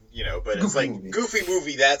fun, but it's like Goofy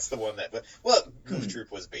Movie. That's the one that. Goof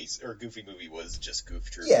Troop was or Goofy Movie was just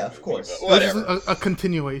Goof Troop. Yeah, of course. But whatever. A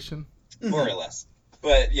continuation, more or less.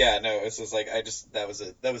 But yeah, no, it's just like that was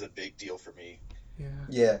a big deal for me.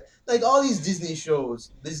 Yeah. Like all these Disney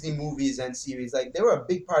shows, Disney movies and series, like they were a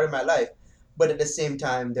big part of my life. But at the same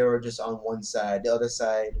time, they were just on one side. The other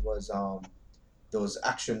side was those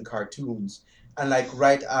action cartoons. And like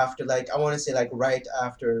right after, like I want to say like right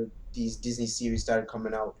after these Disney series started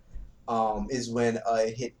coming out, is when I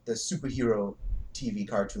hit the superhero TV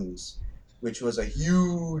cartoons, which was a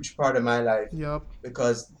huge part of my life. Yep.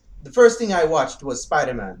 Because the first thing I watched was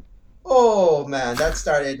Spider-Man. Oh man, that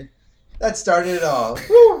started it all.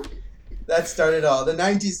 Woo! That started all. The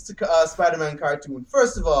 90s Spider-Man cartoon.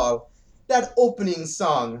 First of all, that opening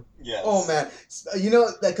song. Yes. Oh man, you know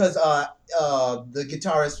because the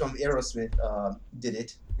guitarist from Aerosmith did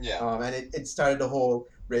it. Yeah. And it started the whole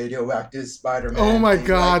radioactive Spider-Man. Oh my thing.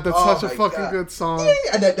 god, Like, that's oh such a my fucking God. good song.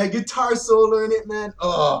 And that guitar solo in it, man.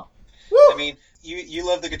 Oh. Woo! I mean, you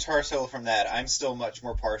love the guitar solo from that. I'm still much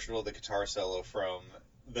more partial to the guitar solo from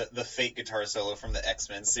the fake guitar solo from the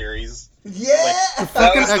X-Men series. Yeah. The That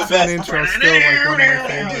fucking was the X-Men best. intro is still like one of my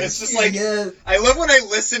favorites. It's just like Yeah. I love when I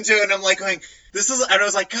listen to it and I'm like going, and I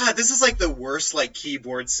was like, God, this is like the worst like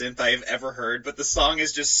keyboard synth I've ever heard, but the song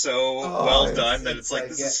is just so well done that it's like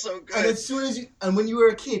this is so good. And as soon as when you were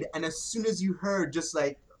a kid, and as soon as you heard just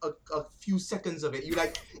like a few seconds of it, you're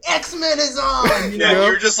like, X-Men is on! You Yeah, know?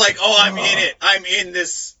 you're just like, oh, I'm in it. I'm in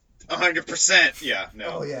this 100%. Yeah,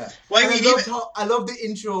 no. Oh yeah. Well, And I mean, I love the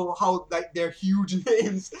intro, how like they're huge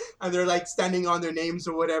names and they're like standing on their names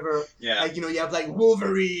or whatever. Yeah. Like, you know, you have like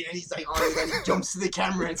Wolverine and he's like on it and he jumps to the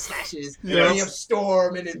camera and slashes. Yeah. And you have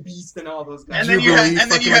Storm and then Beast and all those guys. and then you Jubilee have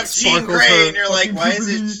fucking, Jean like, sparkles Grey, her and you're like, fucking why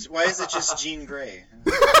Jubilee. is it just Jean Grey?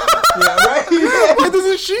 Yeah, right? Why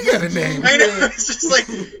doesn't she get a name? I know, it's just like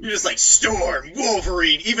you're just like Storm,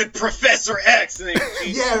 Wolverine, even Professor X, and then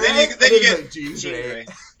Yeah, then right? you And it's get like Jean Jean Grey. Grey.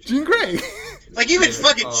 Jean Grey. Like even Yeah.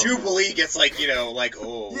 fucking Oh. Jubilee gets like like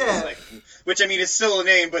oh Yeah. like, which I mean is still a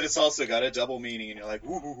name, but it's also got a double meaning, and you're like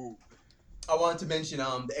woo hoo hoo. I wanted to mention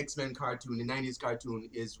the X-Men cartoon. The 90s cartoon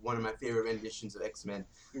is one of my favorite renditions of X-Men.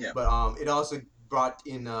 Yeah. But it also brought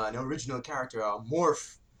in an original character,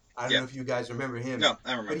 Morph. I don't Yeah. know if you guys remember him. No,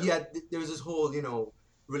 I remember. But there was this whole,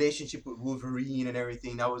 relationship with Wolverine and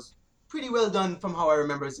everything that was pretty well done from how I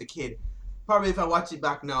remember as a kid. Probably if I watch it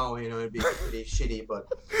back now, it'd be pretty shitty, but...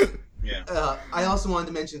 Yeah. I also wanted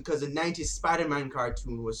to mention because the 90s Spider-Man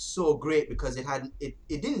cartoon was so great because it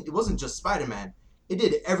wasn't just Spider-Man. It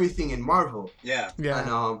did everything in Marvel. Yeah. Yeah.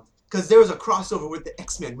 And because there was a crossover with the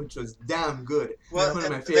X-Men, which was damn good. Well, one of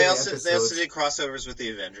my they favorite also episodes. did crossovers with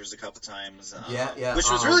the Avengers a couple times. Yeah. Which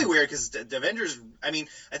was really weird because the Avengers. I mean,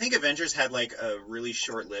 I think Avengers had like a really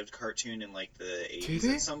short-lived cartoon in like the 80s Did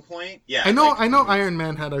it? at some point. Yeah, I know like- Iron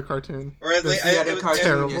Man had a cartoon. Or at least, He had it a was cartoon,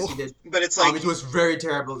 terrible. yes, he did. but it's like It was very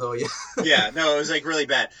terrible, though, yeah. yeah, no, it was like really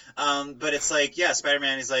bad. But it's like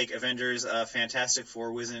Spider-Man is like Avengers. Fantastic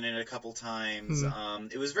Four was in it a couple times.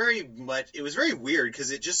 It was very weird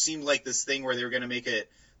because it just seemed like this thing where they were going to make it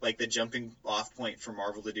like the jumping off point for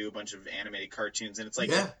Marvel to do a bunch of animated cartoons, and it's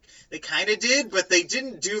like they kind of did, but they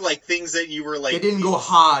didn't do like things that you were like. They didn't go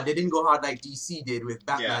hard. They didn't go hard like DC did with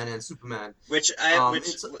Batman and Superman.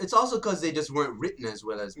 It's also because they just weren't written as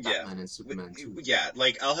well as Batman and Superman too. Yeah,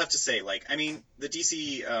 like I'll have to say, like I mean, the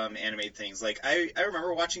DC animated things. Like I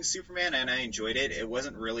remember watching Superman and I enjoyed it. It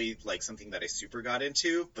wasn't really like something that I super got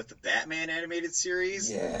into, but the Batman animated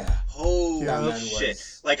series, holy shit!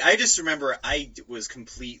 Like I just remember I was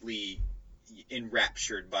completely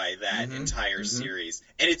enraptured by that entire series,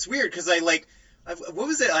 and it's weird because what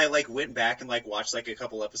was it? I like went back and like watched like a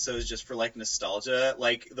couple episodes just for like nostalgia,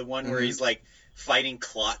 like the one where he's like fighting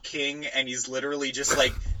Clock King, and he's literally just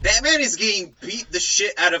like Batman is getting beat the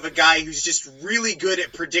shit out of a guy who's just really good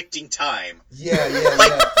at predicting time.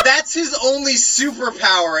 That's his only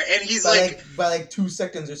superpower, and he's by 2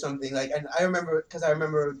 seconds or something. Like, and I remember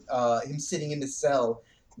him sitting in the cell,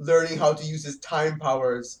 learning how to use his time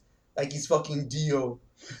powers, like he's fucking Dio.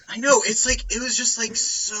 I know, it's like it was just like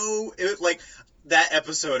so. It was like that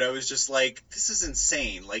episode. I was just like, this is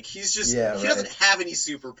insane. Like he's just he doesn't have any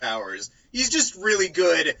superpowers. He's just really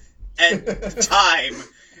good at time,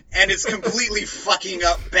 and it's completely fucking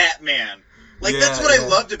up Batman. Like that's what I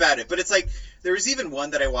loved about it. But it's like there was even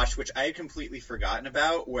one that I watched which I had completely forgotten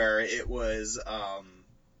about, where it was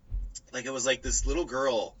like this little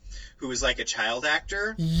girl who was like a child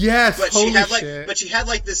actor. Yes, but holy she had shit. but she had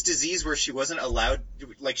like this disease where she wasn't allowed,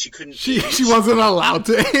 like she couldn't. She wasn't allowed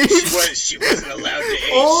to age. She wasn't allowed to age.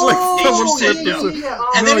 Oh, nature said no.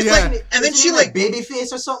 And then she like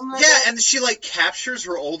Babyface or something like that. Yeah, and she like captures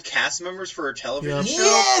her old cast members for her television show.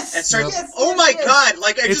 Yes, and starts. Oh my god!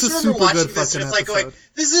 Like I just remember watching this, and it's like going,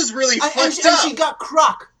 this is really fucked up.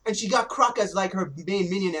 And she got Croc as like her main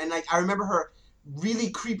minion, and like I remember her really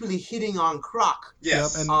creepily hitting on Croc.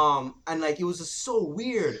 Yes. Yep, and And like it was just so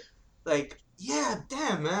weird. Like, yeah,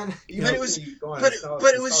 damn, man. But it was, but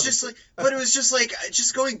it was just like,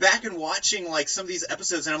 just going back and watching like some of these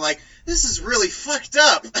episodes, and I'm like, this is really fucked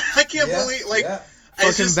up. I can't believe like. Yeah.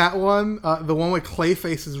 fucking that one, the one with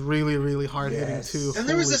Clayface is really, really hard hitting too. Then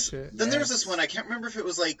there was this. Shit. Then there was this one. I can't remember if it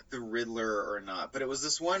was like the Riddler or not, but it was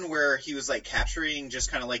this one where he was like capturing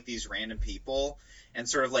just kind of like these random people and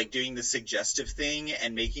sort of like doing the suggestive thing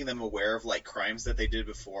and making them aware of like crimes that they did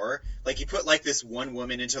before. Like he put like this one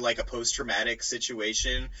woman into like a post-traumatic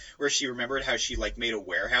situation where she remembered how she like made a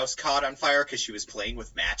warehouse caught on fire because she was playing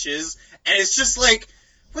with matches, and it's just like,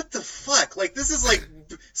 what the fuck? Like, this is like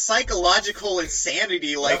psychological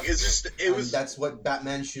insanity. Like, it's just, it was. That's what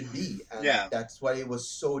Batman should be. And that's why it was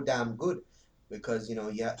so damn good. Because, you know,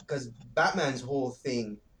 because Batman's whole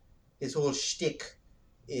thing, his whole shtick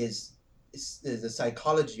is the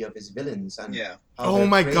psychology of his villains. And oh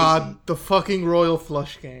my god, the fucking Royal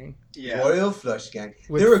Flush Gang. Yeah. Royal Flush Gang.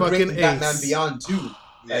 With they were great in Ace. Batman Beyond, too.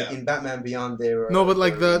 Like, in Batman Beyond, they were... No, but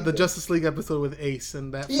like the Justice League episode with Ace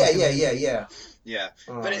and that... Yeah,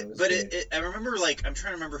 but I remember, like, I'm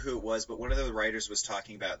trying to remember who it was, but one of the writers was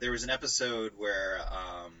talking about, there was an episode where,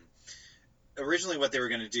 originally what they were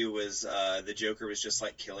going to do was, the Joker was just,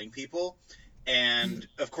 like, killing people, and,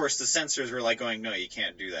 of course, the censors were, like, going, no, you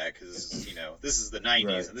can't do that, because, you know, this is the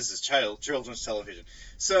 90s, and this is children's television.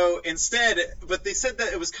 So, instead, but they said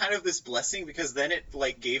that it was kind of this blessing, because then it,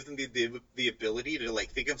 like, gave them the ability to, like,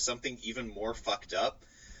 think of something even more fucked up.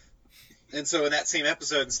 And so in that same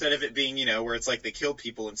episode, instead of it being, you know, where it's like they kill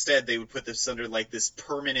people, instead they would put this under like this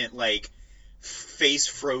permanent, like, face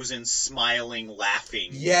frozen, smiling,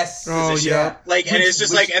 laughing. Yes. Oh, yeah. Like, and it's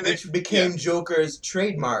just like, and then, which became Joker's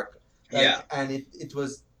trademark. Like, and it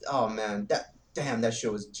was, oh man, that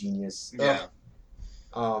show was genius. Yeah.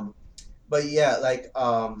 But yeah, like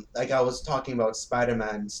I was talking about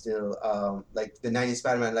Spider-Man still, like the 90s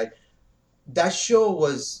Spider-Man, like that show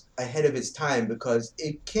was ahead of its time because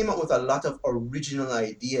it came up with a lot of original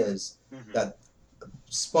ideas that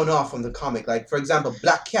spun off from the comic. Like, for example,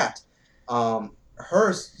 Black Cat,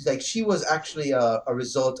 she was actually a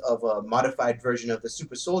result of a modified version of the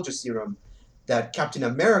super soldier serum that Captain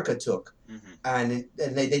America took. And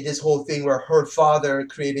they did this whole thing where her father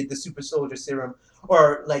created the super soldier serum,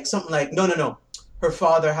 or like something like, no. Her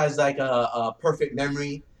father has like a perfect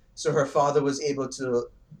memory, so her father was able to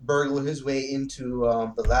burgle his way into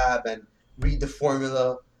the lab and read the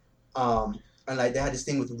formula, and like they had this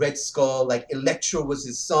thing with Red Skull, like Electro was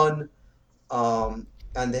his son, and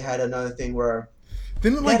they had another thing where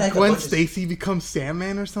didn't like Gwen Stacy become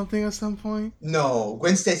Sandman or something at some point? No,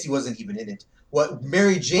 Gwen Stacy wasn't even in it. What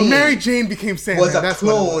Mary Jane became Sandman. Was a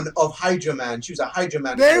clone of Hydra Man. She was a Hydra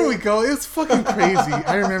Man. There we go. It was fucking crazy.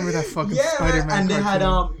 I remember that fucking Spider-Man. And they had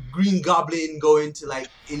Green Goblin going to like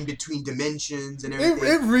in between dimensions and everything.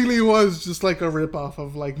 It really was just like a ripoff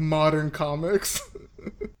of like modern comics.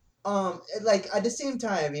 Like at the same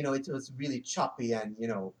time, you know, it was really choppy, and you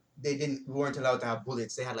know they weren't allowed to have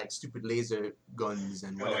bullets. They had like stupid laser guns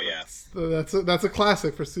and whatever. Oh yeah, so that's a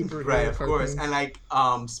classic for superhero. Right, of course. And like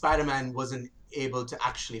Spider-Man wasn't able to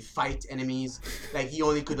actually fight enemies. Like he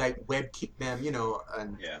only could like web kick them, you know,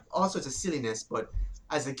 and all sorts of silliness. But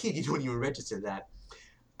as a kid, you don't even register that.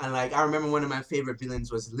 And like I remember one of my favorite villains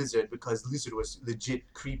was Lizard, because Lizard was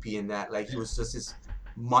legit creepy in that. Like he was just this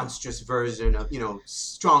monstrous version of, you know,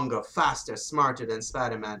 stronger, faster, smarter than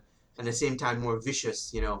Spider-Man, and at the same time more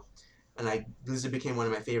vicious, you know. And like Lizard became one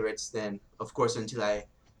of my favorites. Then of course until I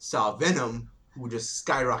saw Venom, who just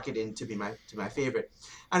skyrocketed to be my favorite.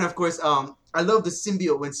 And of course, I love the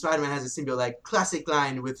symbiote when Spider-Man has a symbiote, like classic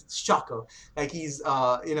line with Shocko. Like he's,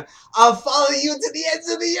 you know, I'll follow you to the ends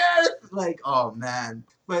of the earth. Like, oh man.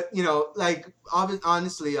 But you know, like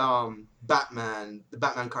honestly, the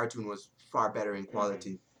Batman cartoon was far better in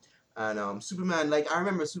quality. And Superman, like I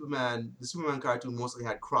remember the Superman cartoon mostly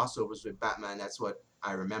had crossovers with Batman. That's what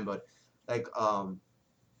I remembered. Like,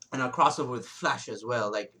 and a crossover with Flash as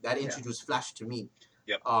well. Like that introduced Flash to me.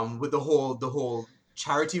 Yep. With the whole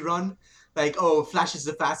charity run, like, oh, Flash is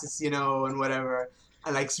the fastest, you know, and whatever,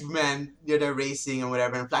 and like Superman, they're racing and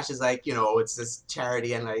whatever, and Flash is like, you know, it's this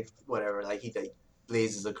charity and like whatever, like he like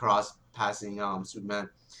blazes across passing Superman,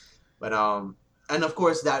 but and of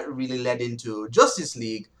course that really led into Justice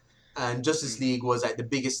League, and Justice League was like the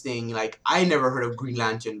biggest thing. Like I never heard of Green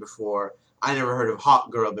Lantern before, I never heard of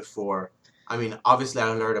Hawk Girl before. I mean, obviously I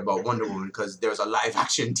heard about Wonder Woman because there was a live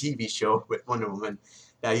action TV show with Wonder Woman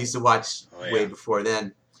that I used to watch way before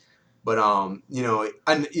then. But, you know,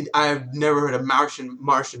 I've never heard of Martian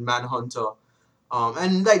Manhunter.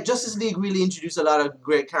 And, like, Justice League really introduced a lot of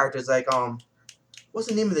great characters. Like, what's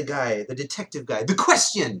the name of the guy? The detective guy. The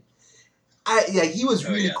Question. He was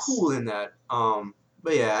really cool in that.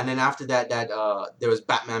 But yeah, and then after that, there was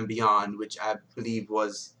Batman Beyond, which I believe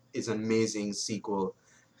is an amazing sequel.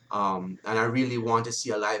 And I really want to see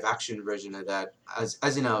a live action version of that,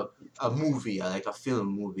 as in a movie, like a film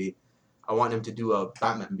movie. I want them to do a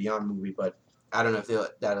Batman Beyond movie, but I don't know if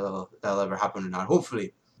that'll ever happen or not.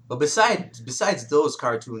 Hopefully. But besides those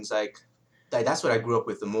cartoons, like that's what I grew up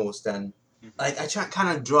with the most, and like I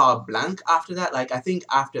kind of draw a blank after that. Like I think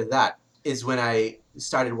after that is when I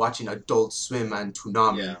started watching Adult Swim and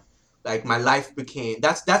Toonami. Yeah. Like my life became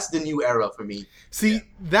that's the new era for me. See,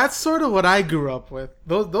 that's sort of what I grew up with.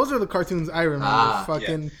 Those are the cartoons I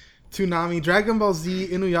remember. Toonami, Dragon Ball Z,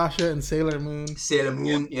 Inuyasha, and Sailor Moon.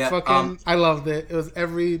 Yeah. Fucking, I loved it. It was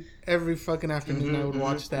every fucking afternoon I would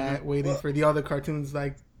watch that, waiting for the other cartoons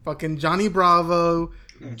like fucking Johnny Bravo.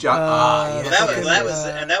 I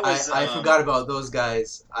forgot about those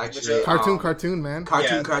guys. Actually, cartoon, man.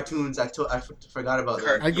 Cartoons. I forgot about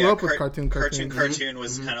them. I grew up with cartoon. Cartoon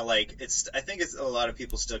was kind of like I think a lot of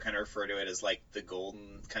people still kind of refer to it as like the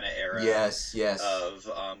golden kind of era. Yes. Of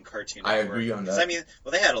Cartoon Network. I agree on that. I mean,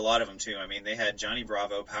 well, they had a lot of them too. I mean, they had Johnny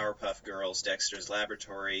Bravo, Powerpuff Girls, Dexter's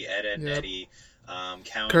Laboratory, Ed, Edd n Eddy,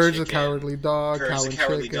 Courage the Cowardly Dog, Courage the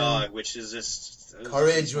Cowardly Dog, which is just.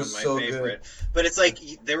 Courage was so favorite. Good, but it's like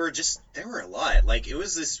there were a lot. Like it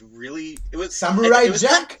was Samurai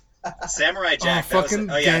Jack. Samurai Jack.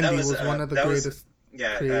 Gandhi was one of the greatest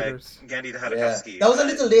creators. Gandhi Hadakowski. That was a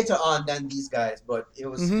little later on than these guys, but it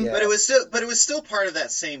was. But it was still part of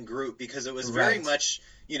that same group because it was very much.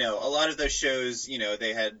 A lot of those shows,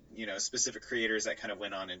 they had, specific creators that kind of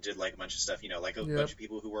went on and did like a bunch of stuff, like a bunch of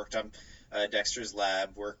people who worked on Dexter's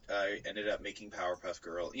Lab ended up making Powerpuff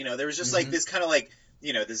Girl. There was just like this kind of like,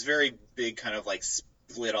 this very big kind of like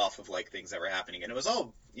split off of like things that were happening. And it was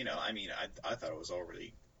all, I thought it was all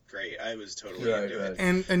really great. I was totally into it.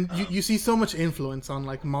 And you see so much influence on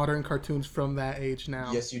like modern cartoons from that age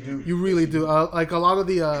now. Yes, you do. You really do. Like a lot of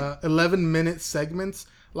the 11-minute segments,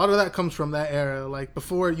 a lot of that comes from that era. Like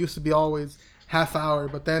before, it used to be always half hour,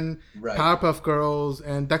 but then Powerpuff Girls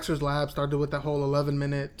and Dexter's Lab started with that whole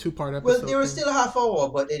 11-minute 2-part episode. Well, they were still half hour,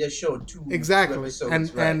 but they just showed 2 episodes.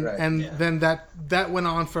 And then that went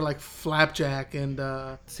on for like Flapjack and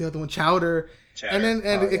the other one, Chowder. And then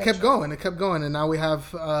it kept going. It kept going, and now we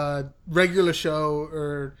have regular show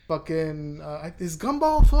or fucking is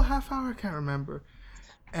Gumball full half hour? I can't remember.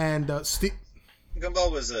 And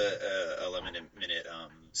Gumball was a 11-minute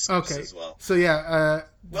as well. So yeah.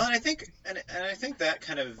 Well, and I think that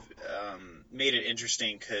kind of made it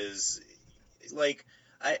interesting because, like,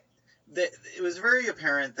 it was very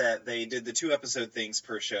apparent that they did the 2-episode things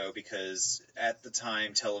per show because at the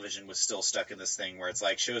time television was still stuck in this thing where it's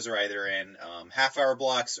like shows are either in half-hour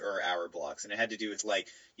blocks or hour blocks, and it had to do with like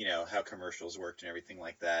how commercials worked and everything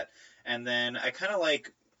like that. And then I kind of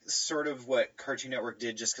like sort of what Cartoon Network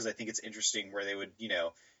did just because I think it's interesting where they would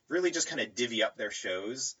really just kind of divvy up their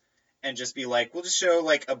shows and just be like, we'll just show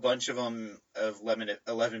like a bunch of them of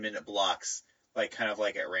 11-minute blocks, like kind of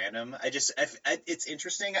like at random. It's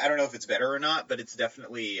interesting. I don't know if it's better or not, but it's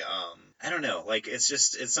definitely, I don't know. Like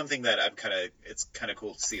it's something that it's kind of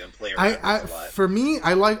cool to see them play around with a lot. For me,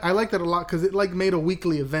 I like that a lot because it like made a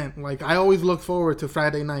weekly event. Like I always look forward to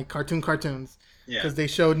Friday night cartoons. Because they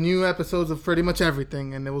showed new episodes of pretty much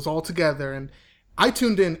everything, and it was all together. And I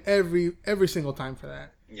tuned in every single time for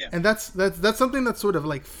that. Yeah. And that's something that's sort of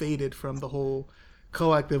like faded from the whole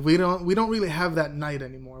collective. We don't really have that night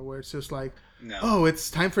anymore where it's just like, oh,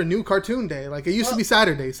 it's time for new cartoon day. Like it used to be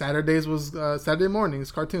Saturday. Saturdays was Saturday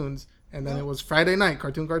mornings cartoons, and then it was Friday night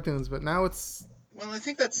cartoons. But now it's. Well, I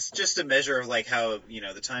think that's just a measure of like how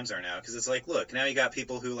the times are now, because it's like, look, now you got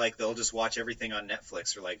people who like they'll just watch everything on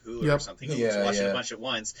Netflix or like Hulu or something, they'll just watch it a bunch at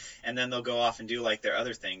once, and then they'll go off and do like their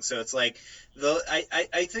other things. So it's like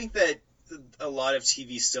I think that a lot of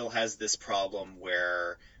TV still has this problem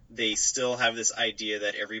where they still have this idea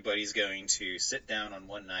that everybody's going to sit down on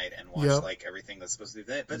one night and watch like everything that's supposed to be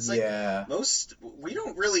there. But it's like we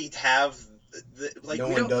don't really have no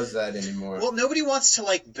one does that anymore. Well, nobody wants to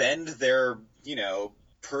like bend their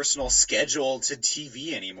personal schedule to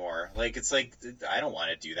TV anymore. Like it's like I don't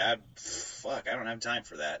want to do that. Fuck, I don't have time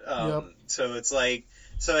for that. So it's like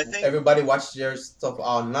I think everybody watched their stuff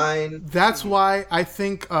online. That's why I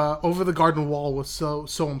think Over the Garden Wall was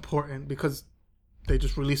so important, because they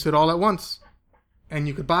just released it all at once, and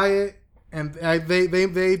you could buy it. And they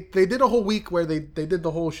did a whole week where they did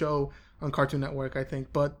the whole show on Cartoon Network, I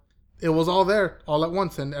think, but it was all there all at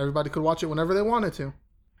once, and everybody could watch it whenever they wanted to.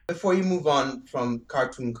 Before you move on from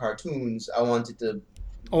cartoons, I wanted to.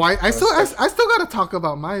 Oh, I still got to talk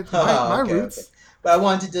about my roots. Okay. But I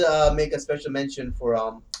wanted to make a special mention for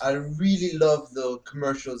I really love the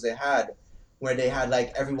commercials they had, where they had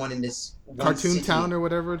like everyone in this one Cartoon city. Town or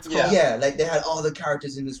whatever it's Yeah. called. Yeah, like they had all the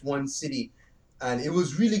characters in this one city, and it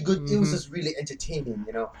was really good. It was Mhm. just really entertaining,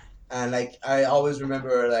 you know. And like I always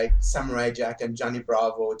remember like Samurai Jack and Johnny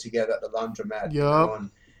Bravo together at the laundromat, you know, Yup.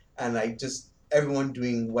 and like just everyone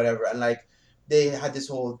doing whatever, and like they had this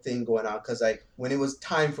whole thing going on because like when it was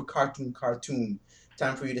time for cartoon,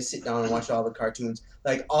 time for you to sit down and watch all the cartoons,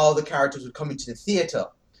 like all the characters would come into the theater,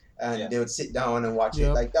 and Yeah. they would sit down and watch it.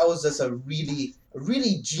 Yep. Like that was just a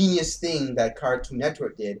really genius thing that Cartoon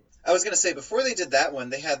Network did. I was gonna say, before they did that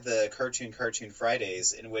one, they had the Cartoon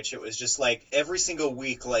Fridays, in which it was just like every single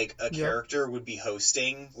week, like a character would be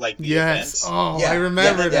hosting like the Yes. event. Oh, Yeah. I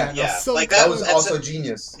remember Yeah. that. Yeah. That was so Like, cool. That was that's also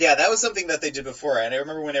genius. Yeah, that was something that they did before, and I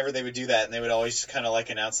remember whenever they would do that, and they would always just kind of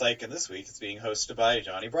like announce, like, and this week it's being hosted by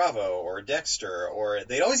Johnny Bravo or Dexter, or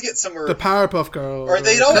they'd always get somewhere, The Powerpuff Girls. or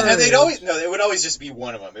they'd always no, it would always just be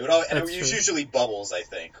one of them. It would always, and it That's was true. usually Bubbles, I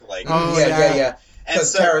think. Like, Oh, yeah. and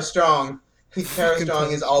Because so Tara Strong is Fucking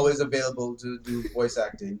always available to do voice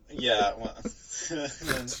acting. yeah, well,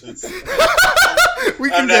 We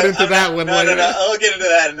can get into that one later. No, I'll get into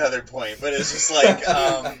that another point. But it's just like,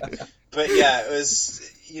 but yeah, it was,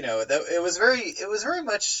 you know, it was very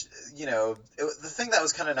much, you know, the thing that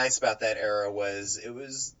was kind of nice about that era was it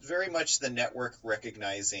was very much the network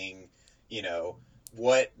recognizing, you know,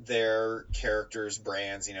 what their characters'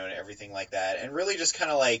 brands, you know, and everything like that, and really just kind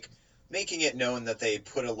of like making it known that they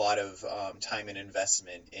put a lot of time and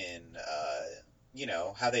investment in, you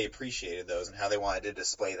know, how they appreciated those and how they wanted to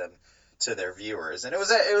display them to their viewers, and it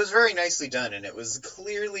was very nicely done, and it was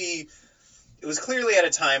clearly at a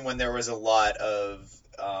time when there was a lot of,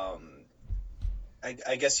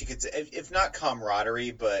 I guess you could say, if not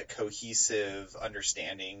camaraderie, but cohesive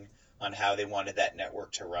understanding on how they wanted that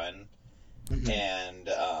network to run, and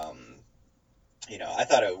you know, I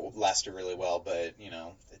thought it lasted really well, but you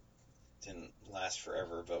know, it didn't last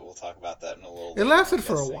forever, but we'll talk about that in a little It later, lasted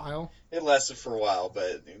for a guessing. while. It lasted for a while,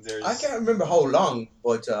 but there's... I can't remember how long,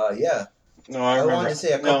 but yeah. No, I wanted to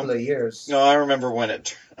say a couple of years. No, I remember when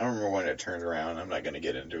it turned around. I'm not going to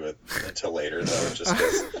get into it until later, though, just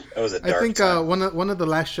because it was a dark I think time. one of the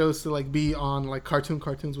last shows to like be on like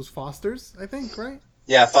cartoons was Foster's. I think, right?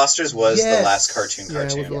 Yeah, Foster's was Yes. the last cartoon. Yeah, it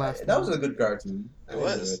was the last That was a good cartoon. It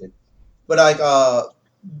was. enjoyed it. But like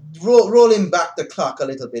rolling back the clock a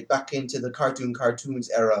little bit back into the cartoons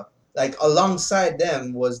era, like alongside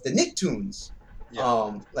them was the Nicktoons.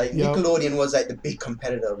 Yeah. Like Yep. Nickelodeon was like the big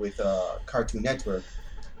competitor with Cartoon Network.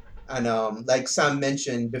 And like Sam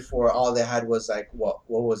mentioned before, all they had was like what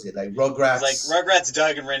was it, like Rugrats? Like Rugrats,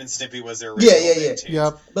 Doug, and Ren and Stimpy was their original Yeah. Nicktoons.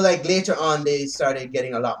 Yep. But like later on, they started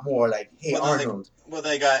getting a lot more like Hey Well, then Arnold,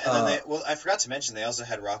 They got, and then I forgot to mention they also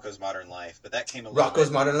had Rocko's Modern Life, but that came a little Rocko's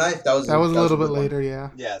bit, Modern Life. That was a little bit good one. later.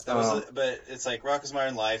 Yeah. Yeah, that was, but it's like Rocko's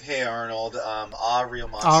Modern Life, Hey Arnold, Real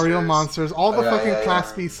Monsters. All Real Monsters. All the Yeah, fucking yeah.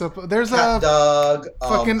 Class B stuff. There's Cat a Dog,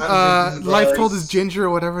 fucking Andrew Life Beavers. Cold as Ginger or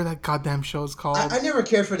whatever that goddamn show is called. I never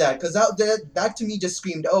cared for that because that to me just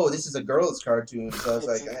screamed, oh, this is a girls' cartoon. So I was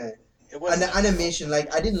like, eh. It And wasn't the animation,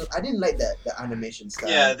 like I didn't like the animation style.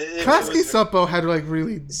 Yeah, Klasky Suppo had like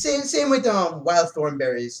really. Same with Wild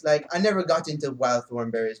Thornberries. Like I never got into Wild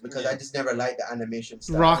Thornberries because I just never liked the animation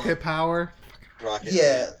style. Rocket Power. Rocket.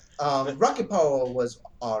 Yeah, Rocket Power was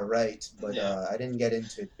alright, but Yeah. I didn't get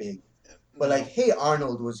into it big. But like, Hey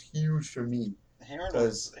Arnold was huge for me, Hey Arnold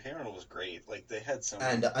was great. Like they had some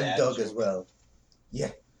and bad Doug jokes. as well.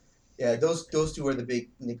 Yeah, those two were the big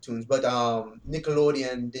Nicktoons. But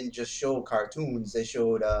Nickelodeon didn't just show cartoons; they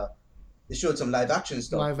showed some live action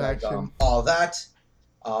stuff. Live like, action. All That.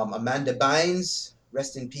 Amanda Bynes,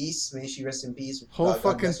 rest in peace. May she rest in peace. Whole God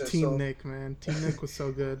fucking bless her Team soul. Nick, man. Team Nick was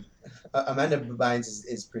so good. Amanda Bynes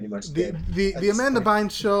is pretty much The dead. the, at the this Amanda point.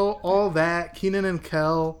 Bynes show, all that, Keenan and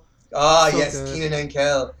Kel. Ah, So yes, good. Keenan and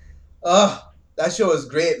Kel. Oh, that show was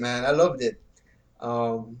great, man. I loved it.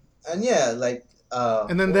 And yeah, like.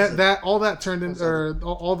 And then what was it? that all that turned into or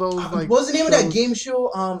all those like. What was the name of that shows- game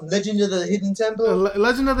show? Legend of the Hidden Temple.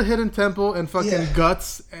 Legend of the Hidden Temple and fucking Yeah.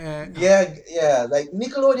 Guts. And, Yeah. Like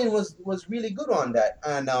Nickelodeon was really good on that,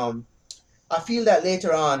 and I feel that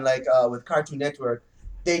later on, like with Cartoon Network,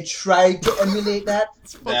 they tried to emulate that.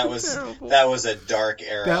 It's That fucking was terrible. that was a dark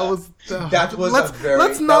era. That was that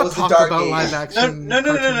let's not was a talk dark about age. live action. No.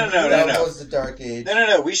 That was the dark age.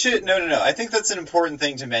 No. We should no. I think that's an important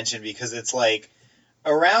thing to mention because it's like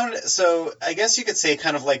around. So I guess you could say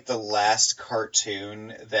kind of like the last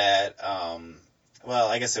cartoon that Well,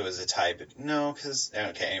 I guess it was a tie, but no, because...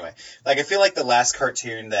 Okay, anyway. Like, I feel like the last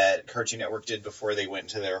cartoon that Cartoon Network did before they went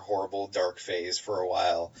into their horrible dark phase for a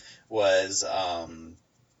while was,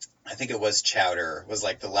 I think it was Chowder, was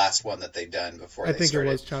like the last one that they'd done before they started.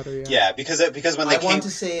 It was Chowder, yeah. Yeah, because when they I want to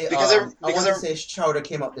say Chowder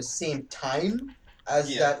came out the same time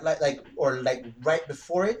as that, or right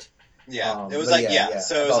before it. Yeah, it was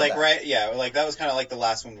So it was like that. Like that was kind of like the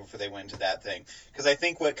last one before they went into that thing. Because I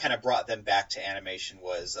think what kind of brought them back to animation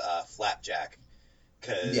was Flapjack.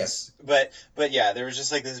 Yes. But yeah, there was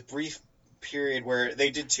just like this brief period where they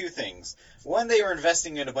did two things. One, they were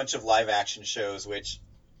investing in a bunch of live action shows, which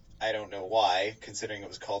I don't know why, considering it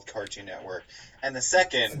was called Cartoon Network. And the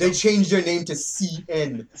second... They changed their name to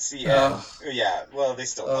CN. Yeah, well, they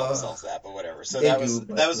still call themselves that, but whatever. So that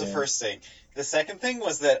was the first thing. The second thing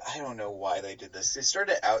was that, I don't know why they did this. They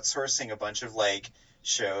started outsourcing a bunch of, like,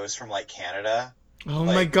 shows from, like, Canada. Oh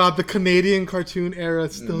my god, the Canadian cartoon era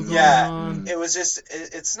is still going on. It was just...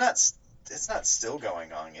 It's not still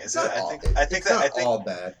going on, is it? I think it's not all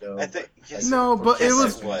bad though. No, but it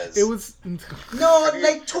was. No,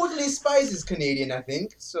 like Totally Spies is Canadian, I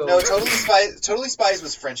think. So no, Totally Spies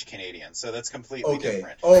was French Canadian, so that's completely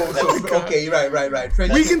different. Okay, right.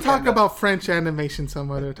 French we can talk about French animation some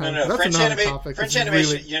other time. No, that's another topic. French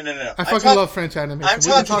animation. Really, no. I fucking love French animation.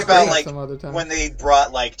 I'm talking about like when they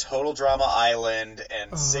brought like Total Drama Island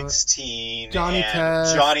and 16 Johnny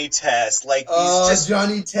Test, like these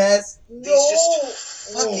Johnny Test. These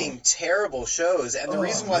just fucking terrible shows, and the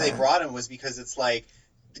reason why they brought them was because it's like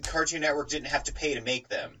the Cartoon Network didn't have to pay to make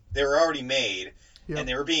them; they were already made, and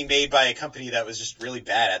they were being made by a company that was just really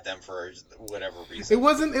bad at them for whatever reason. It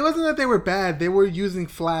wasn't that they were bad; they were using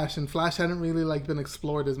Flash, and Flash hadn't really like been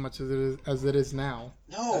explored as much as it is now.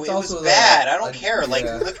 No, it was bad. I don't care. Like,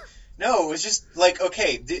 look, no, it was just like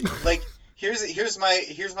okay, like here's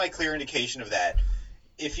my clear indication of that.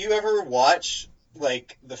 If you ever watch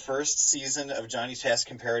like the first season of Johnny Test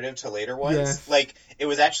comparative to later ones, like it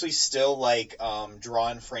was actually still like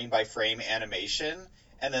drawn frame by frame animation,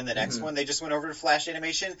 and then the next one they just went over to Flash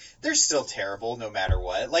animation. They're still terrible no matter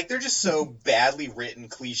what. Like they're just so badly written,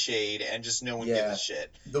 cliched, and just no one gives a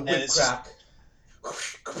shit. The whip crack.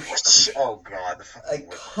 Oh god!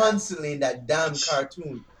 Like constantly in that damn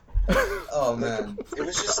cartoon. Oh man, it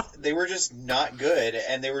was just they were just not good,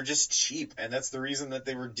 and they were just cheap, and that's the reason that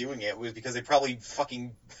they were doing it was because they probably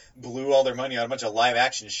fucking blew all their money on a bunch of live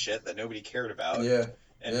action shit that nobody cared about.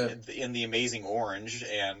 And in the Amazing Orange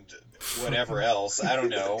and whatever else, I don't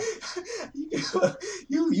know.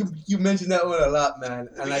 you mentioned that one a lot, man.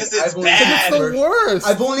 And because like, it's bad. It's the worst.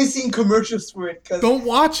 I've only seen commercials for it. Don't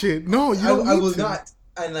watch it. No, you don't. I will not.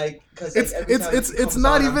 And like, cause it's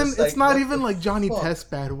not even like Johnny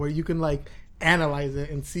Test bad, where you can like analyze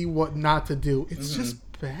it and see what not to do. It's just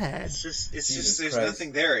bad. It's just there's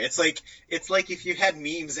nothing there. It's like if you had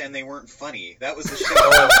memes and they weren't funny. That was the show.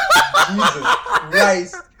 Jesus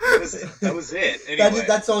Christ. That was it. Anyway.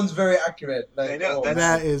 That sounds very accurate. Like, I know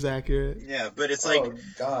that is accurate. Yeah, but it's like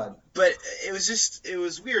God. But it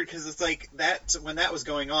was weird because it's like that when that was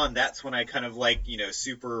going on. That's when I kind of like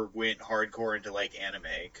super went hardcore into like anime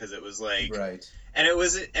because it was like and it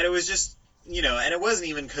was just. And it wasn't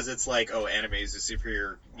even because it's like, anime is a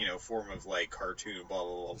superior, form of like cartoon, blah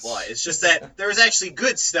blah blah blah. It's just that there was actually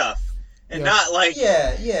good stuff, and not like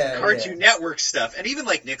Cartoon Network stuff. And even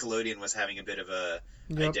like Nickelodeon was having a bit of a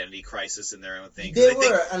identity crisis in their own thing. They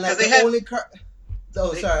were, and like the only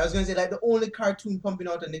I was gonna say like the only cartoon pumping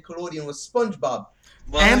out on Nickelodeon was SpongeBob.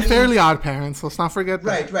 Well, and Fairly Odd Parents. Let's not forget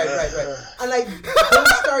that. Right. And like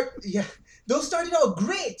those started out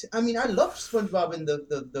great. I mean, I loved SpongeBob in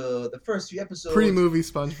the first few episodes. Pre-movie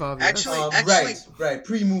SpongeBob. Actually, right.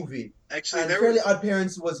 Pre-movie. Actually, and Fairly Odd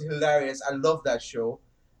Parents was hilarious. I loved that show,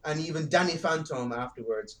 and even Danny Phantom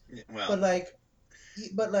afterwards. Well.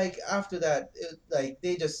 But like after that,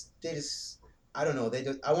 they just I don't know.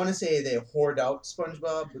 I want to say they hoard out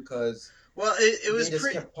SpongeBob because it was they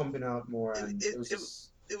just kept pumping out more. And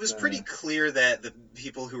it was pretty clear that the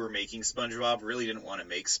people who were making SpongeBob really didn't want to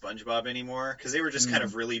make SpongeBob anymore because they were just kind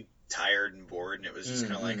of really tired and bored, and it was just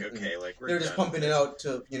kind of like, okay, like they're just pumping it out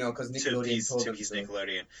to because Nickelodeon told them to.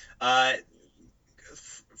 Nickelodeon.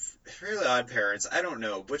 Fairly Odd Parents. I don't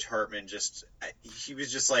know. Butch Hartman he was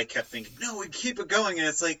just like kept thinking, no, we keep it going, and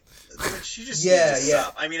it's like, you just need to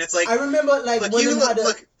stop. I mean, it's like I remember like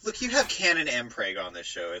look, you have Canon M. Preg on this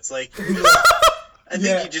show. It's like. I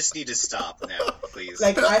think you just need to stop now, please.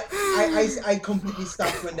 Like I completely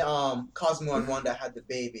stopped when Cosmo and Wanda had the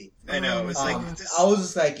baby. I know, it was like I was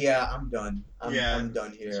just like, yeah, I'm done. I'm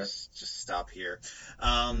done here. Just stop here.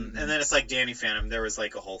 And then it's like Danny Phantom. There was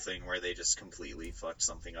like a whole thing where they just completely fucked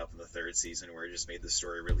something up in the third season, where it just made the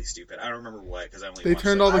story really stupid. I don't remember what, because I only they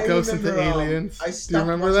turned all the ghosts into aliens. Do you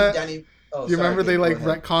remember that? Do you remember they like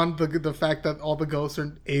retconned the fact that all the ghosts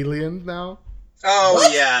are aliens now? Oh,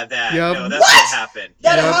 what? Yeah, that. Yep. No, that's what happened.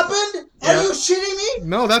 That happened? Are you shitting me?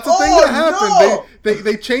 No, that's the thing that happened. No.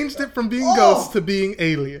 They changed it from being ghosts to being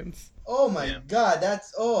aliens. Oh my god,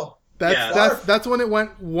 that's that's when it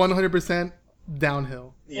went 100%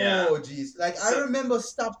 downhill. Yeah. Oh jeez. Like I remember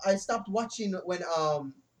I stopped watching when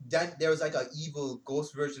there was like an evil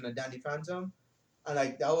ghost version of Danny Phantom, and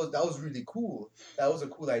like that was really cool. That was a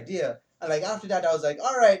cool idea. And like after that, I was like,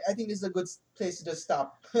 all right, I think this is a good place to just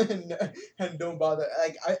stop and don't bother.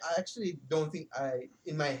 Like I actually don't think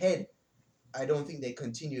in my head, I don't think they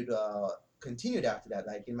continued after that.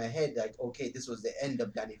 Like in my head, like okay, this was the end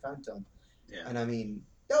of Danny Phantom. Yeah. And I mean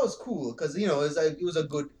that was cool because it was a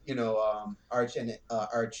good arch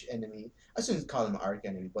enemy. I shouldn't call him arch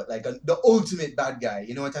enemy, but like the ultimate bad guy.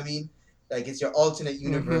 You know what I mean? Like it's your alternate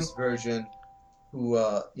universe version. Who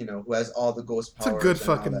has all the ghost powers. It's a good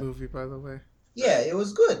fucking movie, by the way. Yeah, it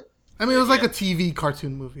was good. I mean, it was like a TV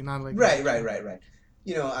cartoon movie, not like right.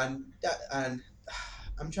 You know, and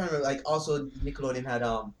I'm trying to remember, like also Nickelodeon had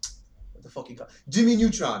what the fuck you call Jimmy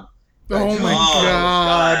Neutron. Right? Oh my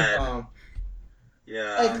god.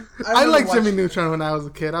 Yeah. Like, I liked Jimmy Neutron when I was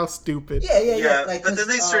a kid. I was stupid. Yeah. Like, but then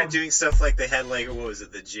they started doing stuff like they had like what was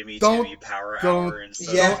it, the Jimmy Power Hour and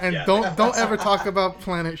stuff. Don't ever talk about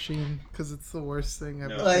Planet Sheen because it's the worst thing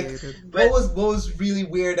ever created. What was really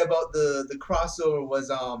weird about the crossover was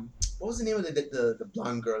what was the name of the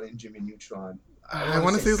blonde girl in Jimmy Neutron? I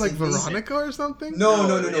want to say it was like Veronica or something.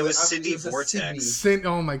 No. It was Cindy Vortex.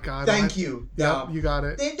 Oh my god. Thank you. Yep, you got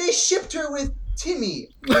it. They shipped her with Timmy,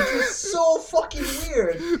 which was so fucking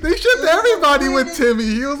weird. They shipped everybody with Timmy.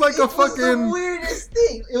 He was like a fucking... It was the weirdest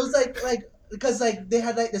thing. It was like because like they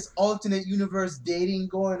had like this alternate universe dating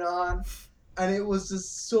going on, and it was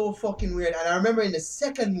just so fucking weird. And I remember in the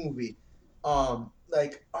second movie, or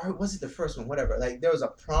was it the first one? Whatever. Like there was a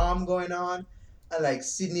prom going on. And like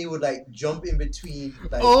Sydney would like jump in between.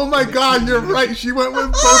 Like, oh my god, you're right. She went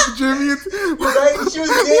with both Jimmy and right? She was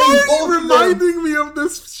why are you reminding me of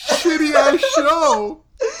this shitty ass show?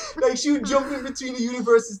 Like she would jump in between the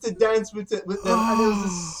universes to dance with them, and it was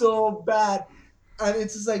just so bad. And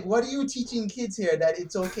it's just like, what are you teaching kids here that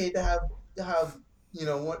it's okay to have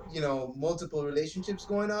multiple relationships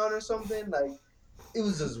going on or something? Like it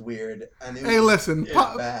was just weird. And it was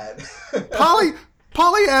bad.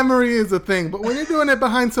 Polyamory is a thing, but when you're doing it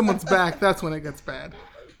behind someone's back, that's when it gets bad.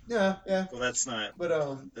 Yeah. Well, that's not. But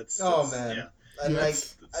that's man. Yeah. And like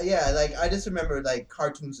I just remember like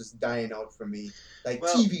cartoons just dying out for me, like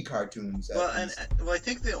TV cartoons. I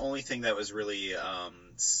think the only thing that was really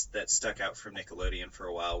that stuck out from Nickelodeon for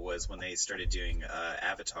a while was when they started doing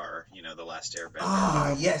Avatar. The Last Airbender.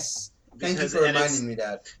 Ah, yes. Thank you for reminding me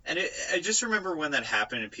that. And I just remember when that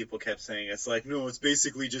happened and people kept saying, it's like, no, it's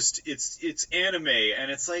basically just, it's anime.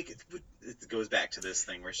 And it's like, it goes back to this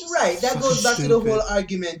thing where it's just... Right, that goes back to the whole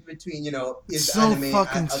argument between, is so anime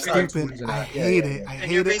fucking stupid. I hate it. I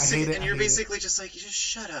hate it. And you're basically just like, you just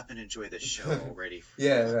shut up and enjoy the show already.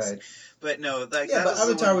 Right. But no, but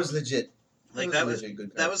Avatar was legit. Like, that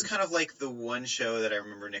was kind of like the one show that I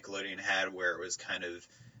remember Nickelodeon had where it was kind of...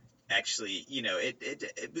 Actually,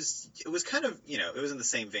 it was kind of, it was in the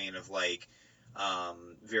same vein of like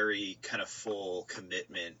very kind of full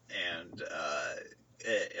commitment and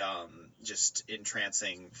just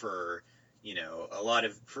entrancing for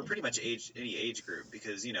for pretty much any age group,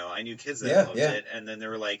 because I knew kids that loved it, and then they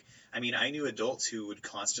were like, I knew adults who would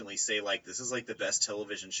constantly say like, this is like the best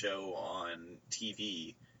television show on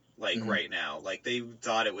TV. Right now, like they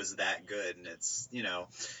thought it was that good, and it's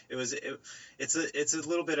it's a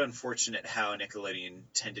little bit unfortunate how Nickelodeon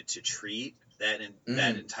tended to treat that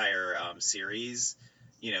that entire series.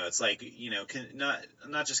 It's like not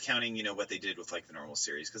just counting what they did with like the normal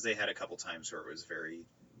series, because they had a couple times where it was very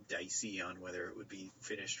dicey on whether it would be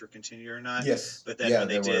finished or continued or not. Yes, but then when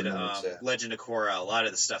they did Legend of Korra, a lot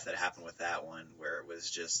of the stuff that happened with that one, where it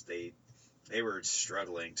was just they were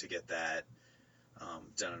struggling to get that.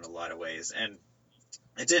 Done in a lot of ways, and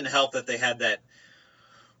it didn't help that they had that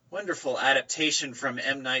wonderful adaptation from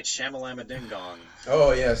M. Night Shyamalama Ding Dong.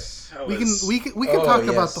 Oh yes, we can talk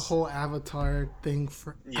about the whole Avatar thing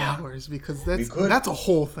for hours, because that's a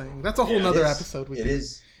whole thing. That's a whole nother episode. We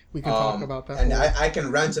can talk about that. And I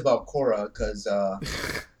can rant about Korra because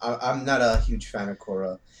I'm not a huge fan of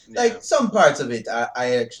Korra. Yeah. Like some parts of it,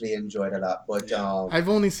 I actually enjoyed a lot, but Yeah. I've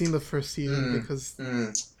only seen the first season because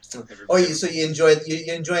Oh, so you enjoyed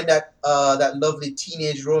that lovely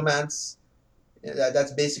teenage romance. Yeah,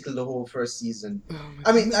 that's basically the whole first season.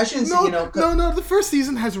 I mean, I shouldn't say, you know. No. The first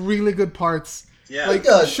season has really good parts. Yeah. Like, It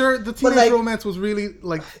does, sure, the but, teenage like, romance was really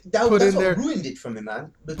like put that's in what there, ruined it for me,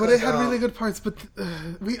 man. but Because, it had really good parts. But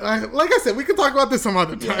like I said, we can talk about this some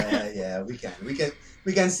other time. Yeah,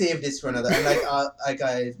 we can save this for another. And like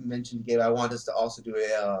I mentioned, Gabe, I want us to also do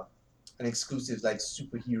an exclusive like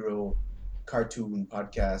superhero cartoon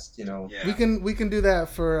podcast. You know, Yeah. We can do that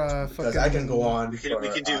for because fucking. I can go on. We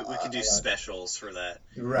can do specials for that.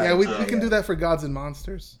 Right. Yeah, we can do that for Gods and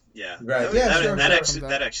Monsters. Yeah. Right.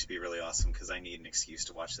 That'd actually be really awesome because I need an excuse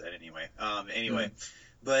to watch that anyway.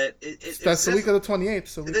 But That's the week of the 28th,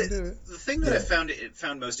 so we can do it. The thing that I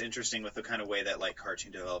found most interesting with the kind of way that like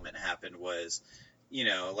cartoon development happened was, you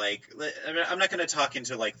know, like I mean, I'm not going to talk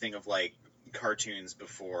into like thing of like cartoons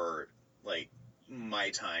before like my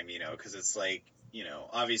time, you know, because it's like, you know,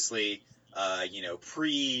 obviously, you know,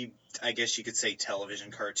 I guess you could say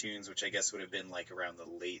television cartoons, which I guess would have been like around the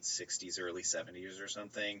late 60s, early 70s or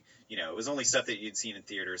something. You know, it was only stuff that you'd seen in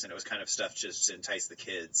theaters, and it was kind of stuff just to entice the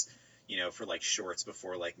kids, you know, for like shorts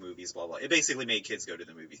before like movies, blah, blah. It basically made kids go to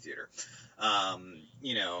the movie theater.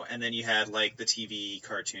 You know, and then you had like the TV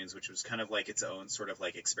cartoons, which was kind of like its own sort of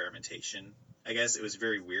like experimentation. I guess it was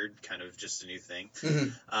very weird, kind of just a new thing.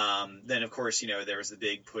 Mm-hmm. Then, of course, you know, there was the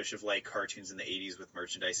big push of like cartoons in the 80s with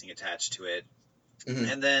merchandising attached to it. Mm-hmm.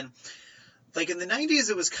 And then, like in the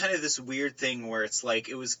 90s, it was kind of this weird thing where it's like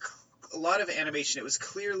it was a lot of animation. It was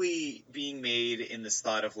clearly being made in this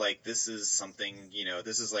thought of like, this is something, you know,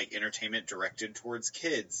 this is like entertainment directed towards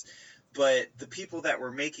kids. But the people that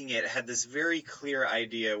were making it had this very clear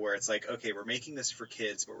idea where it's like, okay, we're making this for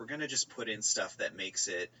kids, but we're going to just put in stuff that makes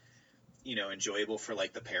it, you know, enjoyable for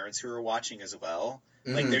like the parents who are watching as well.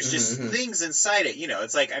 Like there's just things inside it, you know.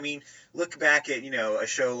 It's like, I mean, look back at, you know, a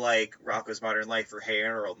show like Rocko's Modern Life or Hey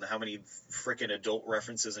Arnold and how many freaking adult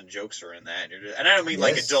references and jokes are in that. And I don't mean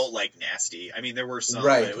like adult like nasty. I mean there were some,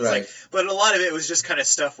 but it was like, but a lot of it was just kind of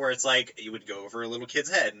stuff where it's like you would go over a little kid's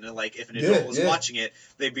head, and like if an adult was watching it,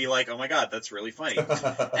 they'd be like, oh my god, that's really funny. And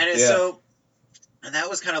it's and that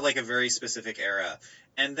was kind of like a very specific era.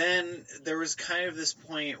 And then there was kind of this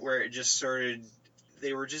point where it just started,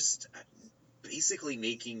 they were just basically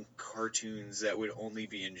making cartoons that would only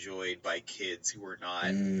be enjoyed by kids who were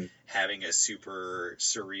not having a super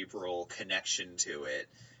cerebral connection to it,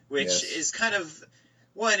 which is kind of,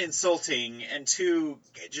 one, insulting, and two,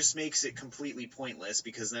 it just makes it completely pointless,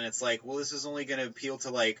 because then it's like, well, this is only going to appeal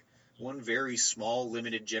to like one very small,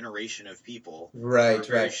 limited generation of people for a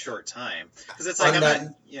very short time. Because it's like,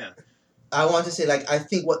 I want to say, like, I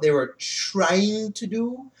think what they were trying to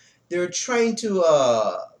do, they were trying to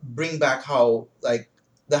bring back how, like,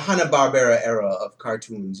 the Hanna-Barbera era of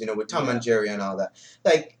cartoons, you know, with Tom and Jerry and all that.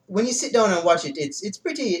 Like, when you sit down and watch it, it's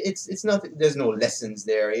pretty, it's nothing, there's no lessons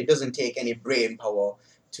there. It doesn't take any brain power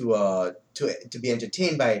to be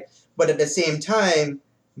entertained by it. But at the same time,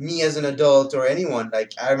 me as an adult or anyone,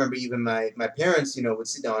 like, I remember even my parents, you know, would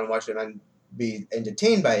sit down and watch it and be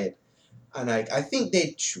entertained by it. And I think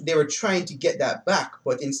they were trying to get that back,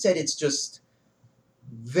 but instead it's just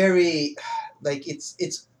very, like,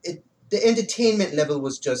 the entertainment level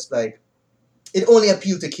was just like, it only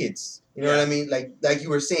appealed to kids. You know what I mean? Like you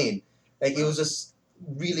were saying, like it was just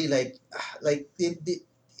really like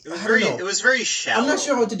it was very shallow. I'm not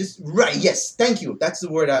sure how to right. Yes, thank you. That's the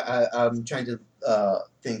word I'm trying to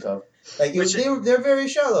think of. Like they're very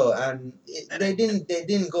shallow, and they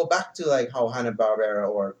didn't go back to like how Hanna-Barbera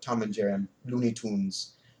or Tom and Jerry and Looney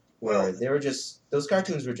Tunes were. Well, they were just, those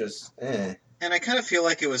cartoons were just eh. And I kind of feel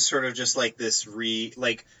like it was sort of just like this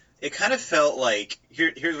it kind of felt like,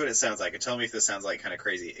 here's what it sounds like, and tell me if this sounds like kind of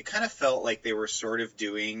crazy. It kind of felt like they were sort of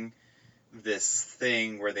doing this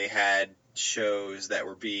thing where they had shows that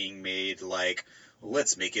were being made like,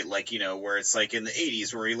 let's make it like, you know, where it's like in the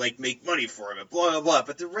 80s where we like make money for them and blah, blah, blah.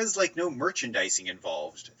 But there was like no merchandising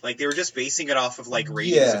involved. Like they were just basing it off of like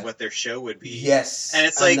ratings of what their show would be. Yes. And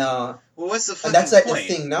it's like, well, what's the fucking and that's like point?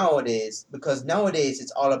 The thing nowadays, because nowadays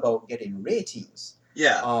it's all about getting ratings.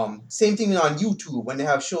 Yeah. Same thing on YouTube, when they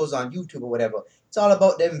have shows on YouTube or whatever. It's all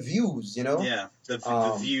about them views, you know? Yeah.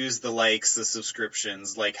 The views, the likes, the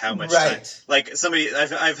subscriptions, like how much time. Like somebody,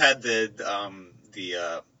 I've had the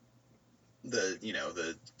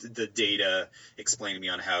data explain to me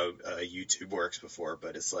on how YouTube works before,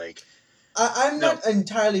 but it's like, I'm not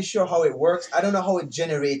entirely sure how it works. I don't know how it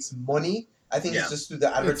generates money. I think Yeah. it's just through the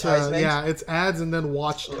It's advertisement. it's ads and then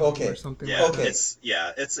watch time Okay. or something Yeah, like Okay.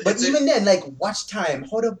 that. But even then, like watch time,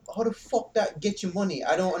 how the fuck that get you money?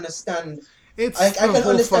 I don't understand. It's I the can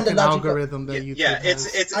whole understand the fucking logic. algorithm that YouTube yeah, has.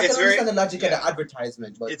 I can very understand the logic yeah. of the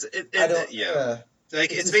advertisement, but It's I don't. yeah.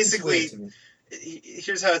 Like It's it's weird basically to me.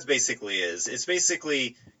 here's how it basically is. It's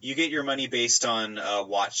basically you get your money based on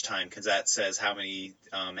watch time because that says how many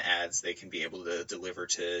ads they can be able to deliver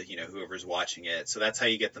to whoever's watching it. So that's how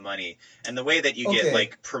you get the money. And the way that you get Okay.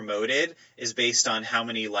 like promoted is based on how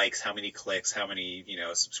many likes, how many clicks, how many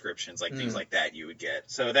subscriptions, like things like that you would get.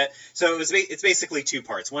 So it's basically two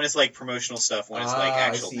parts. One is like promotional stuff. One is like I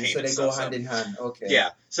actual see. payment So they stuff. go hand in hand. Okay.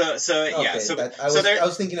 Yeah. So yeah. Okay. So I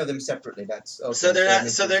was thinking of them separately. That's okay. so they're that not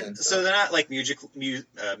makes so more they're sense. so they're not like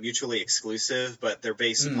mutually exclusive, but they're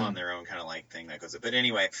based upon their own kind of like thing that goes. But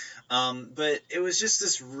anyway, but it was just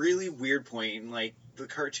this really weird point in like the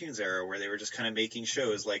cartoons era where they were just kind of making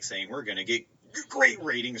shows like saying we're gonna get great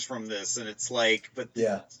ratings from this, and it's like, but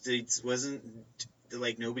it wasn't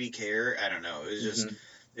like nobody cared. I don't know. It was just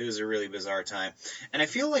it was a really bizarre time, and I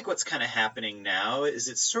feel like what's kind of happening now is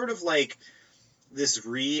it's sort of like this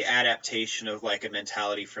re-adaptation of like a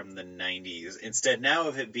mentality from the 90s instead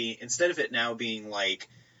of it now being like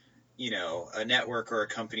a network or a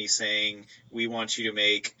company saying we want you to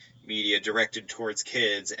make media directed towards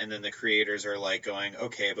kids, and then the creators are like going,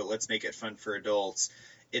 okay, but let's make it fun for adults.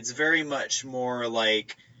 It's very much more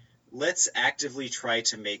like let's actively try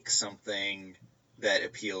to make something that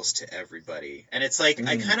appeals to everybody. And it's like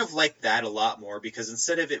I kind of like that a lot more because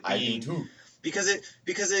instead of it being I do too. because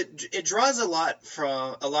it draws a lot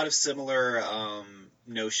of similar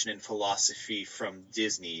notion and philosophy from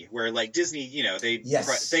Disney, where like Disney,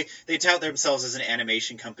 they tout themselves as an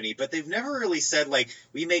animation company, but they've never really said like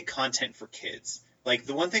we make content for kids. Like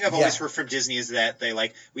the one thing I've always heard from Disney is that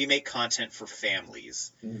we make content for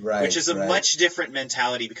families, which is a much different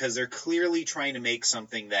mentality because they're clearly trying to make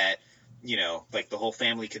something that like the whole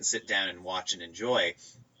family can sit down and watch and enjoy.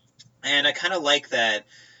 And I kind of like that.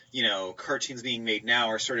 Cartoons being made now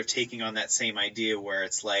are sort of taking on that same idea where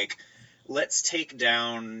it's like, let's take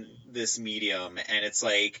down this medium, and it's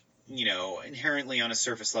like, inherently on a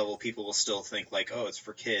surface level, people will still think like, oh, it's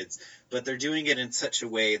for kids, but they're doing it in such a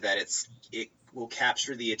way that it will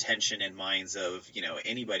capture the attention and minds of,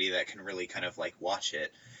 anybody that can really kind of like watch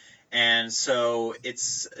it. And so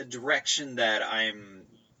it's a direction that I'm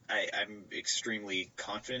extremely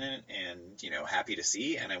confident and happy to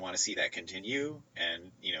see, and I want to see that continue.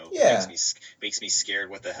 And makes me scared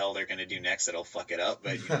what the hell they're going to do next that'll fuck it up.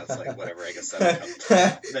 But it's like whatever. I guess that'll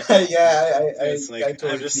come. It's like I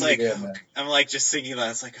totally I'm just like there, I'm like just thinking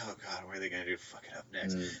that it's like, oh god, what are they going to do to fuck it up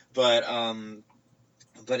next?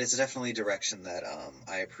 But it's definitely a direction that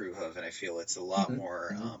I approve of, and I feel it's a lot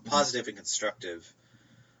more positive and constructive.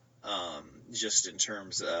 Just in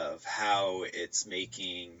terms of how it's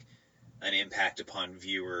making an impact upon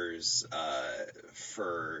viewers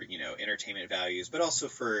for entertainment values, but also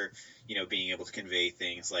for being able to convey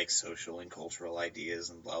things like social and cultural ideas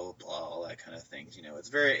and blah blah blah, all that kind of things.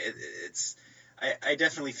 I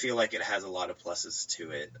definitely feel like it has a lot of pluses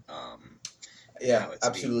to it.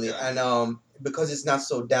 Absolutely, and because it's not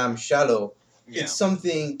so damn shallow, it's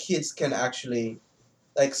something kids can actually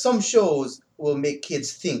like. Some shows will make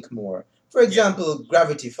kids think more. For example,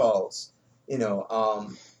 Gravity Falls.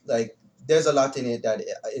 Like there's a lot in it that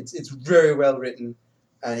it's very well written,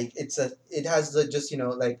 and it has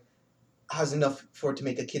has enough for it to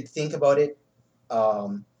make a kid think about it,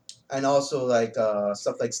 and also like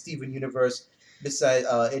stuff like Steven Universe. Besides,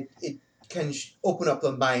 it can open up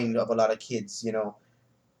the mind of a lot of kids.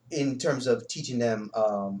 In terms of teaching them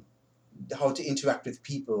how to interact with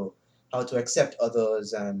people, how to accept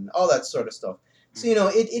others, and all that sort of stuff. So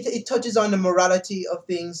it touches on the morality of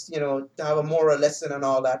things, to have a moral lesson and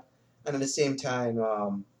all that, and at the same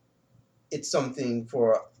time, it's something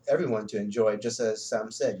for everyone to enjoy, just as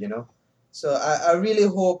Sam said. So I really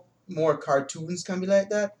hope more cartoons can be like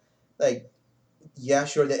that. Like, yeah,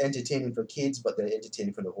 sure, they're entertaining for kids, but they're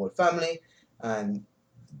entertaining for the whole family, and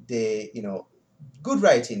good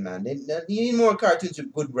writing, man. You need more cartoons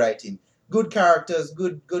with good writing. Good characters,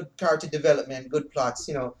 good character development, good plots.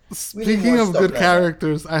 Speaking of good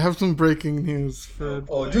characters, I have some breaking news. Do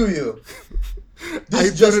you? I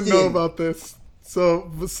didn't know about this. So,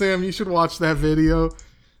 Sam, you should watch that video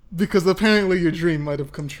because apparently your dream might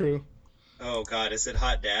have come true. Oh God, is it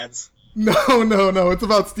Hot Dads? No. It's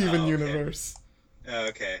about Steven Universe.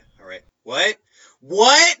 Okay, all right. What?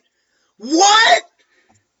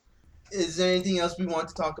 Is there anything else we want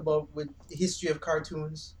to talk about with the history of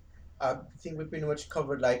cartoons? I think we pretty much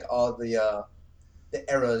covered like all the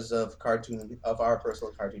eras of our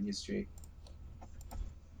personal cartoon history.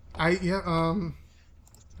 I don't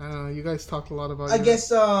know. You guys talked a lot about. I guess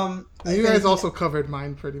you guys also covered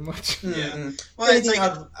mine pretty much. Yeah. Well, anything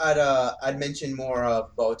I'd mention more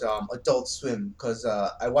about Adult Swim, because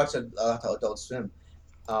I watched a lot of Adult Swim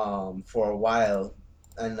for a while,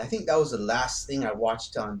 and I think that was the last thing I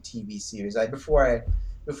watched on TV series.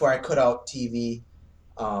 Before I cut out TV,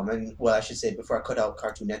 and well, I should say before I cut out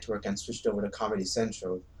Cartoon Network and switched over to Comedy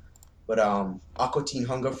Central. But Aqua Teen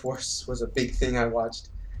Hunger Force was a big thing I watched.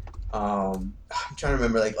 I'm trying to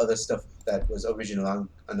remember like other stuff that was original on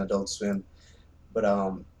Adult Swim, but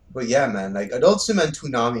yeah, man, like Adult Swim and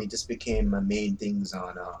Toonami just became my main things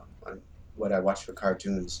on what I watched for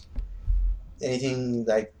cartoons. Anything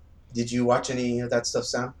like, did you watch any of that stuff,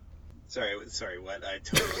 Sam? Sorry, what? I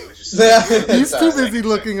totally was just... He's too busy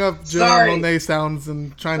looking up Janelle Monáe sounds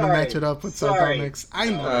and trying to match it up with sardonics. I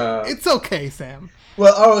know. It's okay, Sam.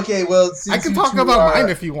 Well, okay, well... I can talk about mine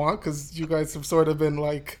if you want, because you guys have sort of been,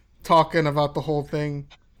 like, talking about the whole thing.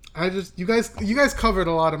 You guys covered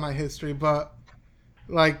a lot of my history, but,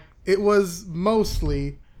 like, it was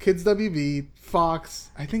mostly Kids WB, Fox,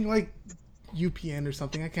 I think, like, UPN or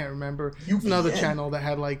something. I can't remember. UPN? Another channel that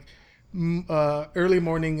had, like, early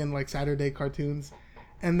morning and, like, Saturday cartoons.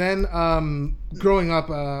 And then, growing up,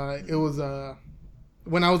 it was,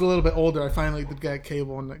 when I was a little bit older, I finally did get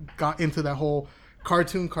cable and got into that whole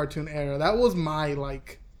cartoon era. That was my,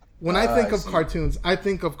 like, when I think of cartoons, I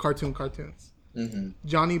think of cartoons. Mm-hmm.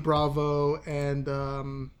 Johnny Bravo and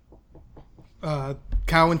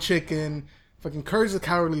Cow and Chicken, fucking Courage the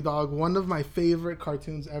Cowardly Dog, one of my favorite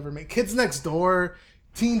cartoons ever made. Kids Next Door,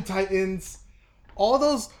 Teen Titans, all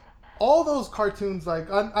those cartoons. Like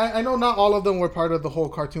I know not all of them were part of the whole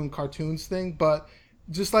cartoons thing, but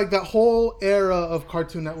just like that whole era of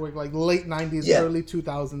Cartoon Network, like late 90s, early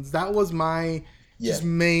 2000s, that was my just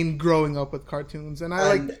main growing up with cartoons. And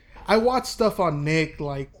I watched stuff on Nick,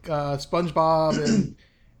 like SpongeBob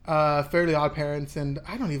and Fairly Odd Parents, and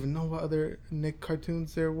I don't even know what other Nick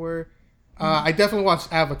cartoons there were. I definitely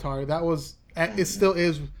watched Avatar. It still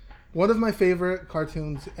is one of my favorite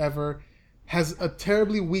cartoons ever. Has a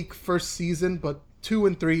terribly weak first season, but 2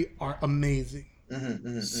 and 3 are amazing.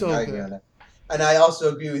 So I good. agree on that. And I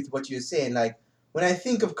also agree with what you're saying. Like, when I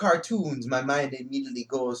think of cartoons, my mind immediately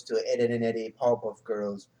goes to Ed, Edd n Eddy, Powerpuff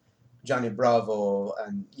Girls, Johnny Bravo,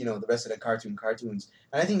 and, you know, the rest of the cartoons.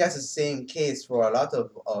 And I think that's the same case for a lot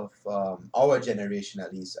of our generation,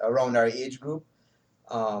 at least, around our age group.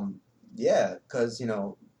 Yeah, because, you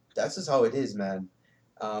know, that's just how it is, man.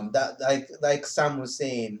 That like Sam was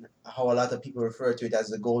saying, how a lot of people refer to it as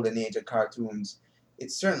the golden age of cartoons.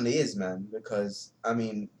 It certainly is, man, because, I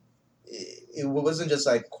mean, it wasn't just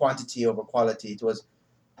like quantity over quality. It was,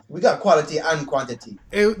 we got quality and quantity.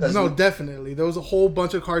 Definitely. There was a whole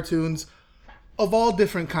bunch of cartoons of all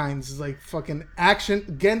different kinds. Like fucking action.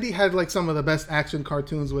 Gendy had like some of the best action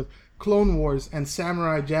cartoons with Clone Wars and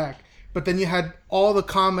Samurai Jack. But then you had all the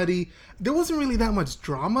comedy. There wasn't really that much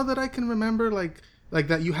drama that I can remember, like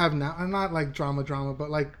that you have now. I'm not like drama, but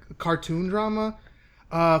like cartoon drama.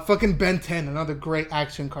 Fucking Ben 10, another great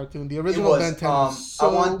action cartoon. The original Ben 10 was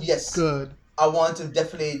so good. I want to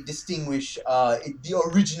definitely distinguish the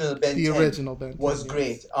original Ben 10. The original Ben 10 was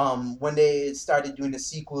great. When they started doing the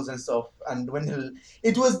sequels and stuff, and when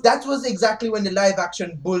that was exactly when the live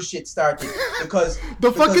action bullshit started, because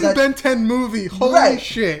Ben 10 movie, holy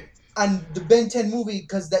shit. And the Ben 10 movie,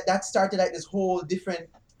 because that started like this whole different,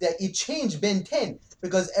 that it changed Ben 10,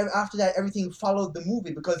 because after that everything followed the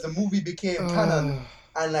movie, because the movie became canon.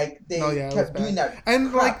 And like they kept doing that,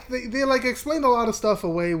 and crap. Like they like explained a lot of stuff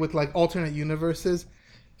away with like alternate universes.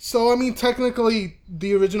 So I mean, technically,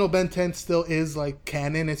 the original Ben 10 still is like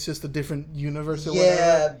canon. It's just a different universe or whatever.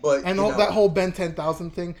 Yeah, but that whole Ben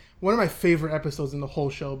 10,000 thing. One of my favorite episodes in the whole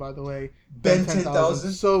show, by the way. Ben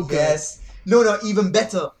 10,000, so good. Yes, no, even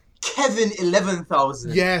better. Kevin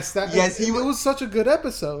 11,000. Yes, it was such a good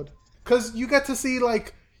episode, because you get to see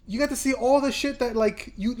all the shit that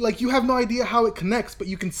you have no idea how it connects, but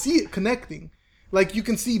you can see it connecting. Like you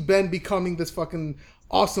can see Ben becoming this fucking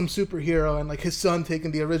awesome superhero, and like his son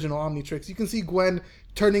taking the original Omnitrix. You can see Gwen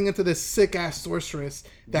turning into this sick ass sorceress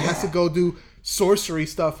that has to go do sorcery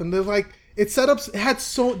stuff, and they're like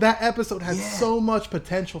that episode had so much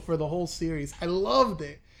potential for the whole series. I loved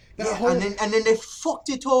it. And then they fucked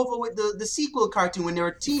it over with the sequel cartoon when they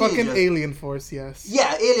were teenagers. Fucking Alien Force, yes.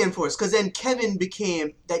 Yeah, Alien Force. Because then Kevin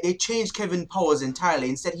they changed Kevin's powers entirely.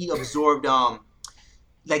 Instead, he absorbed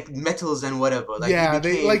like metals and whatever. Like,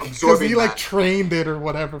 because he like trained it or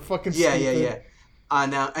whatever. Fucking stupid.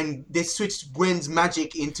 Yeah. And they switched Gwen's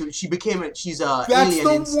magic into she's a That's alien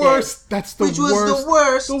the instead. worst. That's the which worst. Was the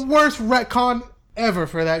worst. The worst retcon ever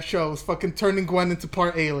for that show was fucking turning Gwen into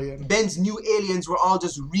part alien. Ben's new aliens were all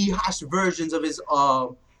just rehashed versions of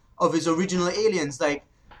his original aliens. Like,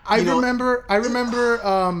 I remember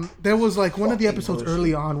there was like one of the episodes bullshit.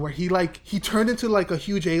 early on where he turned into like a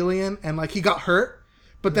huge alien and like he got hurt,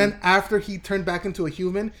 but then after he turned back into a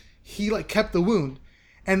human, he like kept the wound.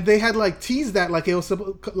 And they had like teased that like it was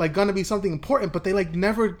like gonna be something important, but they like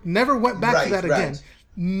never went back to that again.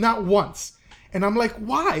 Not once. And I'm like,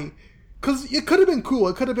 why? Because it could have been cool.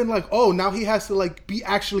 It could have been like, oh, now he has to like be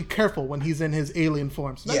actually careful when he's in his alien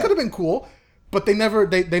form. So that could have been cool, but they never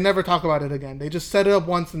talk about it again. They just set it up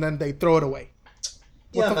once and then they throw it away.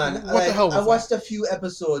 What the hell was I watched that? a few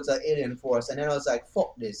episodes of Alien Force and then I was like,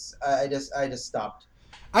 fuck this. I just stopped.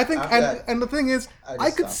 I think, and the thing is, I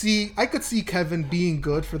could see Kevin being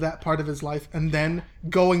good for that part of his life, and then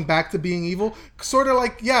going back to being evil, sort of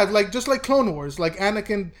like just like Clone Wars, like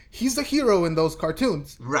Anakin, he's the hero in those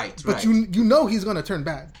cartoons, right? But you know he's gonna turn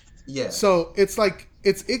bad, yeah. So it's like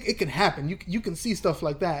it can happen. You can see stuff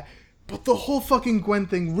like that, but the whole fucking Gwen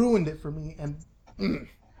thing ruined it for me, and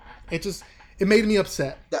it made me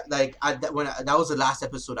upset. That was the last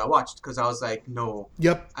episode I watched because I was like, no.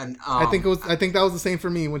 Yep. And I think that was the same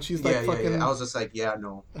for me when she's like fucking. Yeah. I was just like, yeah,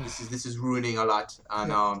 no, this is ruining a lot,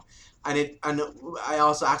 and and I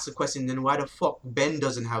also asked the question, then why the fuck Ben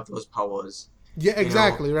doesn't have those powers? Yeah,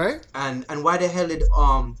 exactly, right. And why the hell did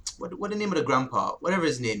what the name of the grandpa, whatever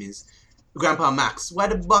his name is, Grandpa Max, why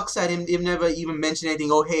the bucks at him? They've never even mentioned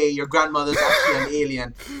anything. Oh, hey, your grandmother's actually an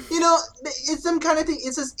alien. It's some kind of thing.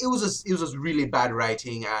 It was just really bad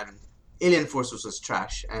writing, and Alien Force was just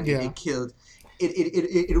trash, and it killed.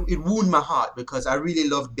 It wounded my heart because I really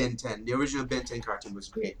loved Ben 10. The original Ben 10 cartoon was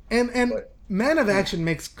great. And Man of Action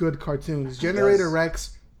makes good cartoons. Generator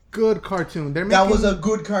Rex, good cartoon. That was a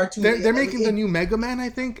good cartoon. They're making the new Mega Man, I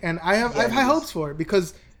think, and I have high hopes for it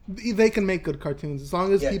because they can make good cartoons as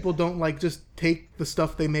long as people don't like just take the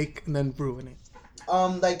stuff they make and then ruin it.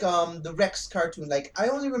 The Rex cartoon, like I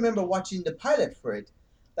only remember watching the pilot for it.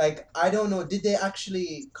 Like I don't know, did they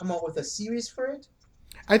actually come out with a series for it?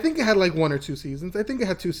 I think it had like 1 or 2 seasons. I think it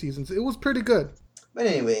had 2 seasons. It was pretty good. But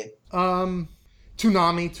anyway,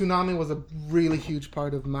 Toonami was a really huge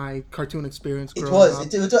part of my cartoon experience growing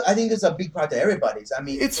up. It was. I think it's a big part of everybody's. I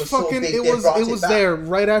mean, it was there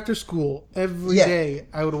right after school every day.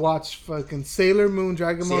 I would watch fucking Sailor Moon,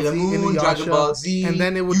 Dragon Ball Z, and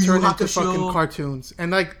then it would turn into fucking cartoons.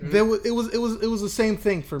 And like it was the same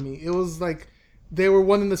thing for me. It was like they were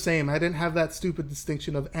one and the same. I didn't have that stupid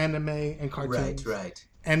distinction of anime and cartoons. Right.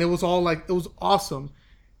 And it was all like it was awesome.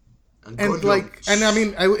 And I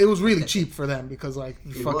mean, it was really cheap for them because like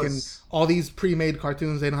all these pre-made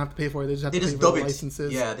cartoons they don't have to pay for it. They just have to pay for the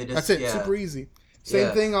licenses. Yeah, that's it. Super easy.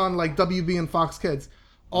 Same thing on like WB and Fox Kids.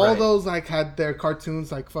 All those like had their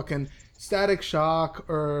cartoons like fucking Static Shock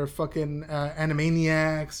or fucking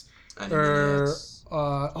Animaniacs or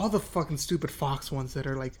all the fucking stupid Fox ones that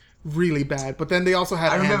are like really bad. But then they also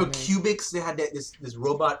had. I remember Cubics. They had this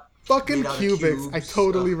robot. Fucking Cubics. I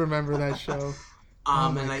totally remember that show.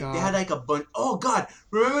 And like they had like a bunch. Oh God!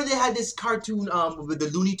 Remember they had this cartoon with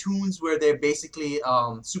the Looney Tunes where they're basically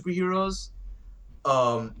superheroes.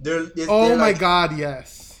 They're my God!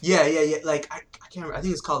 Yes. Yeah. Like I can't remember. I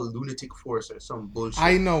think it's called Lunatic Force or some bullshit.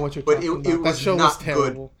 I know what you're talking about. That show was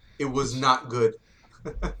terrible. Good. It was not good.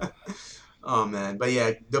 Oh man, but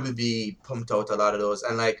yeah, WB pumped out a lot of those,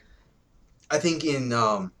 and like I think in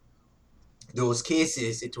those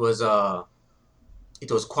cases it was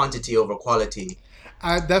quantity over quality.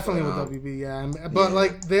 Definitely with WB, yeah. But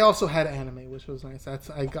like they also had anime, which was nice.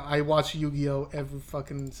 I watch Yu-Gi-Oh every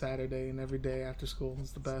fucking Saturday and every day after school.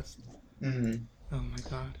 It's the best. Mm-hmm. Oh my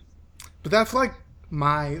God! But that's like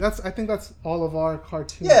I think that's all of our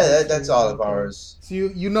cartoons. Yeah, that's all of ours. So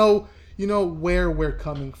you know where we're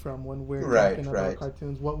coming from when we're talking about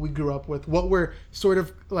cartoons, what we grew up with, what we're sort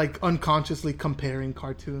of like unconsciously comparing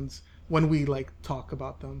cartoons when we like talk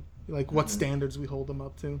about them, like what standards we hold them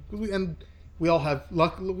up to. We all have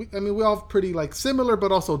we all have pretty like similar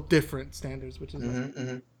but also different standards, which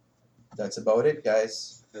is That's about it,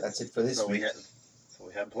 guys. That's it for this week. That's what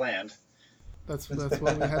we had planned. That's what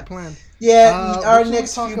we had planned. Yeah, our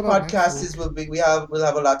next few podcasts we'll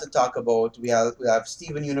have a lot to talk about. We'll have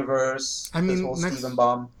Steven Universe. Steven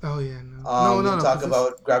Bomb. Oh yeah, no. We'll talk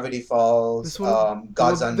about Gravity Falls.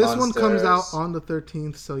 Gods and Monsters. This one comes out on the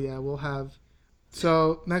 13th, so yeah, we'll have.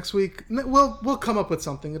 So next week we'll come up with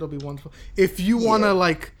something. It'll be wonderful. If you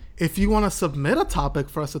wanna submit a topic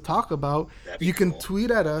for us to talk about, you can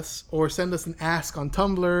tweet at us or send us an ask on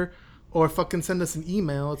Tumblr or fucking send us an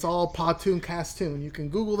email. It's all Podtoon Castoon. You can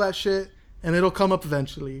Google that shit and it'll come up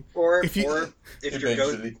eventually. Or if you, if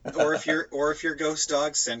you're ghost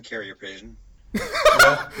dog, send carrier pigeon.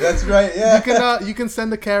 Yeah, that's right. Yeah, you can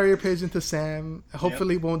send the carrier pigeon to Sam.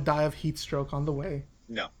 Hopefully, it won't die of heat stroke on the way.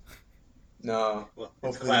 No. Well,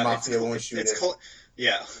 hopefully the mafia won't shoot it.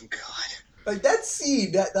 Yeah. Oh, God. Like that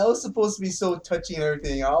scene, that was supposed to be so touching and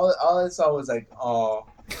everything. All I saw was like, oh,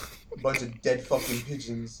 a bunch of dead fucking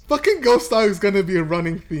pigeons. Fucking Ghost Dog is gonna be a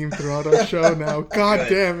running theme throughout our show now. God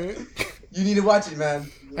damn it. You need to watch it, man.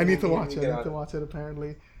 I need to watch it,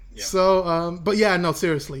 apparently. Yeah. So, but yeah, no,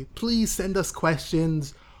 seriously. Please send us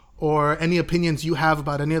questions or any opinions you have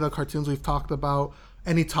about any of the cartoons we've talked about,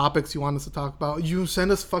 any topics you want us to talk about. You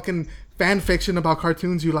send us fucking fan fiction about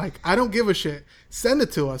cartoons you like. I don't give a shit. Send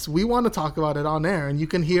it to us. We want to talk about it on air, and you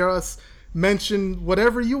can hear us mention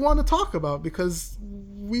whatever you want to talk about because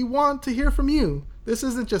we want to hear from you. This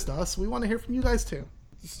isn't just us. We want to hear from you guys too.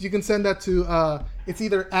 You can send that to, it's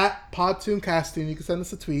either at Podtoon Castoon. You can send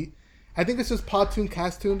us a tweet. I think it's just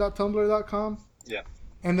podtooncastoon.tumblr.com. Yeah.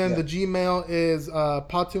 And then the Gmail is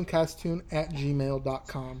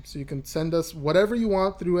podtooncastoon@gmail.com. So you can send us whatever you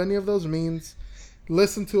want through any of those means.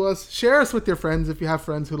 Listen to us. Share us with your friends if you have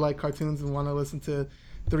friends who like cartoons and want to listen to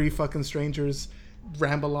three fucking strangers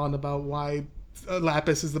ramble on about why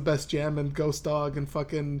Lapis is the best gem and Ghost Dog and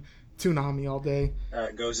fucking Toonami all day.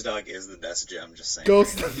 Ghost Dog is the best gem, just saying.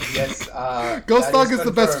 Ghost Dog is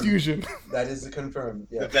the best fusion. That is confirmed.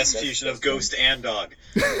 Yeah, the best fusion of Ghost and Dog.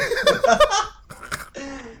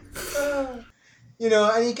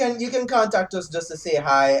 And you can contact us just to say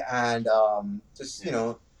hi and just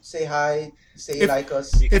say hi, say you like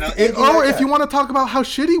us. If you want to talk about how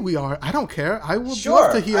shitty we are, I don't care. I would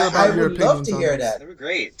love to hear about your opinions. I would love to hear that. That would be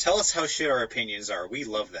great. Tell us how shit our opinions are. We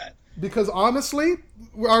love that. Because honestly,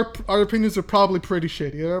 our opinions are probably pretty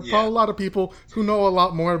shitty. There are probably a lot of people who know a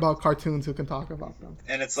lot more about cartoons who can talk about them.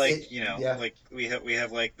 And it's like, like we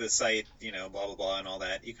have like the site, blah, blah, blah, and all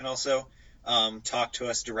that. You can also talk to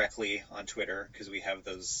us directly on Twitter because we have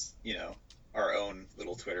those, our own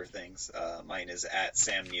little Twitter things. Mine is at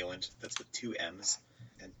Sam Nealand. That's with 2 M's.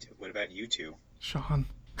 And what about you two? Sean.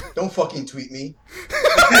 Don't fucking tweet me.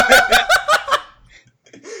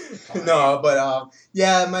 No, but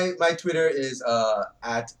my Twitter is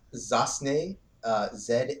at Zasne,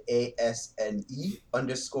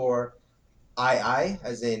 ZASNE_II,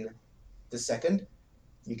 as in the second.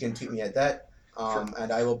 You can tweet me at that,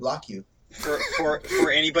 and I will block you.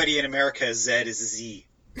 For anybody in America, Z is Z.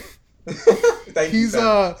 He's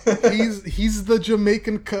the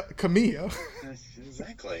Jamaican Camilla.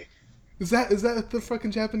 Exactly. Is that the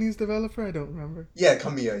fucking Japanese developer? I don't remember. Yeah,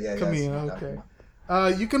 Camilla. Yeah, Camilla. Okay.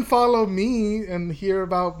 You can follow me and hear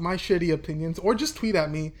about my shitty opinions, or just tweet at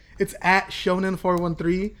me. It's at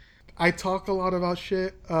Shonen413. I talk a lot about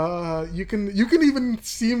shit. You can even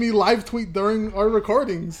see me live tweet during our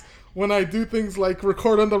recordings when I do things like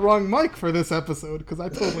record on the wrong mic for this episode, because I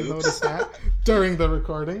totally noticed that during the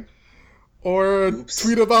recording. Or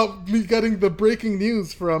tweet about me getting the breaking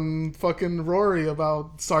news from fucking Rory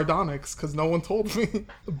about sardonyx, because no one told me.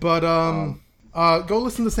 But go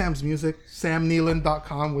listen to Sam's music,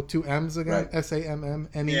 samnealand.com with 2 M's again, right.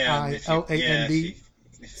 SAMMNEILAND.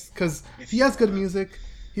 Because he has good music.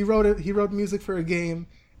 He wrote music for a game,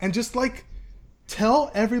 and just tell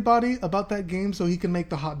everybody about that game so he can make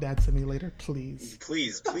the Hot Dad Simulator, please.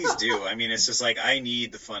 Please do. I mean, it's just I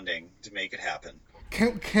need the funding to make it happen.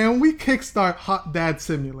 Can we kickstart Hot Dad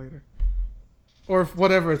Simulator, or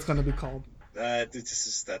whatever it's going to be called? That's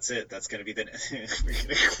it. That's going to be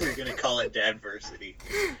we're gonna call it Dadversity.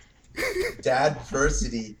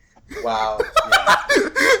 Dadversity. Wow. Yeah.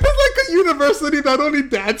 It's like a university that only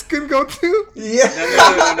dads can go to. Yeah.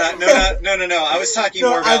 No. I was talking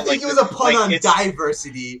more about I think it was a pun on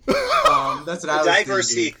diversity. That's what I was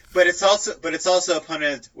diversity, thinking. But it's also a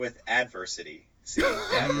pun with adversity. See,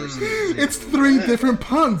 adversity. It's 3 different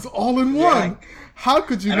puns all in one. How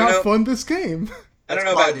could you not fund this game? I don't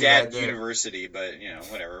know about Dad University, but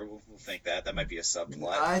whatever. We'll think that might be a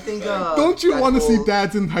subplot. I think. Don't you want to see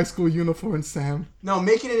dads in high school uniforms, Sam? No,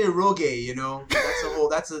 making it eroge.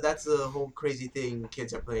 That's a whole crazy thing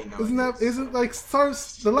kids are playing now. Isn't like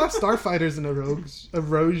the last Starfighter's in a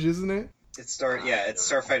rogue, isn't it? It's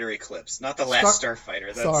Starfighter Eclipse, not the last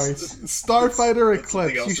Starfighter. Starfighter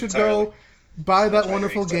Eclipse. You should go buy that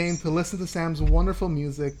wonderful Eclipse. game to listen to Sam's wonderful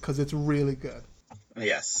music because it's really good.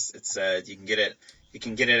 Yes, it's you can get it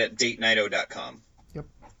at datenighto.com. Yep.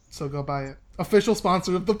 So go buy it. Official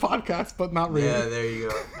sponsor of the podcast, but not really. Yeah, there you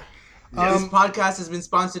go. This podcast has been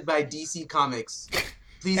sponsored by DC Comics.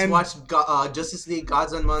 Please watch Justice League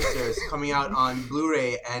Gods and Monsters coming out on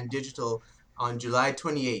Blu-ray and digital on July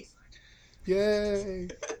 28th. Yay!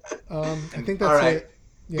 I think that's All right. it.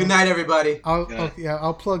 Yeah. Good night, everybody.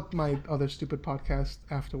 I'll plug my other stupid podcast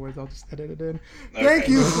afterwards. I'll just edit it in. Okay. Thank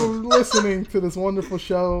you for listening to this wonderful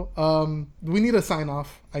show. We need a sign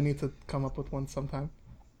off. I need to come up with one sometime.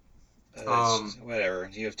 Whatever.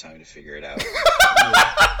 You have time to figure it out.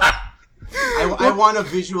 I want a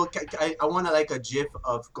visual. I want a GIF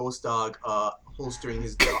of Ghost Dog holstering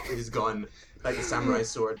his gun like a samurai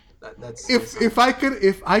sword. That's if I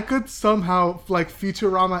could somehow like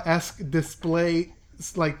Futurama-esque display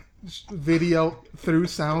like video through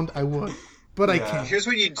sound, I would. But I can't. Here's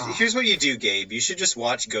what you do, Gabe. You should just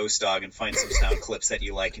watch Ghost Dog and find some sound clips that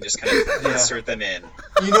you like and just kind of insert them in.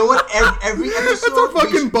 You know what? Every episode. That's our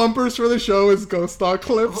fucking bumpers for the show is Ghost Dog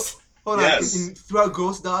clips. Hold on. Throughout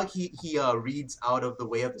Ghost Dog, he reads out of the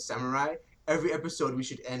Way of the Samurai. Every episode, we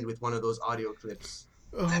should end with one of those audio clips.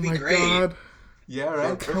 Oh That'd be my great. god. Yeah,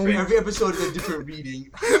 right. Perfect. Every episode is a different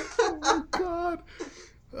reading. Oh my god.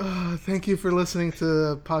 Thank you for listening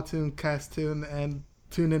to Podtoon Castoon, and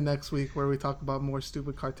tune in next week where we talk about more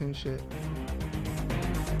stupid cartoon shit.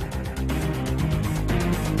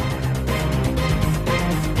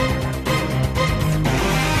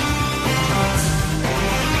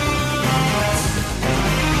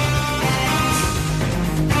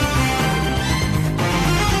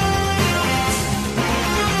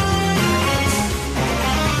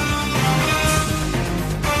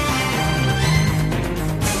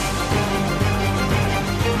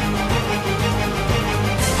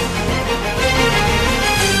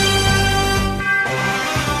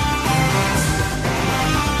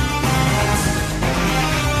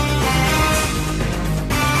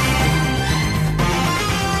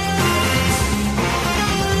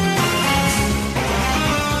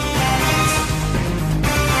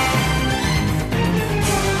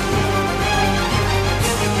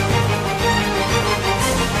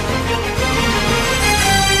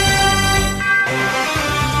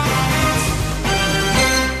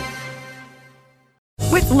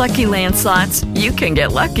 Lucky Land Slots, you can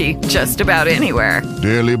get lucky just about anywhere.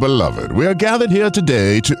 Dearly beloved, we are gathered here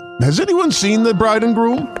today to... Has anyone seen the bride and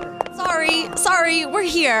groom? Sorry, we're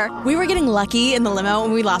here. We were getting lucky in the limo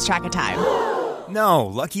and we lost track of time. No,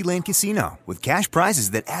 Lucky Land Casino, with cash prizes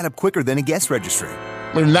that add up quicker than a guest registry.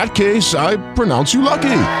 In that case, I pronounce you lucky.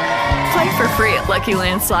 Play for free at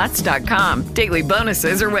LuckyLandSlots.com. Daily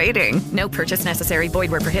bonuses are waiting. No purchase necessary. Void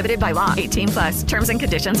where prohibited by law. 18+. Terms and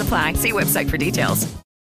conditions apply. See website for details.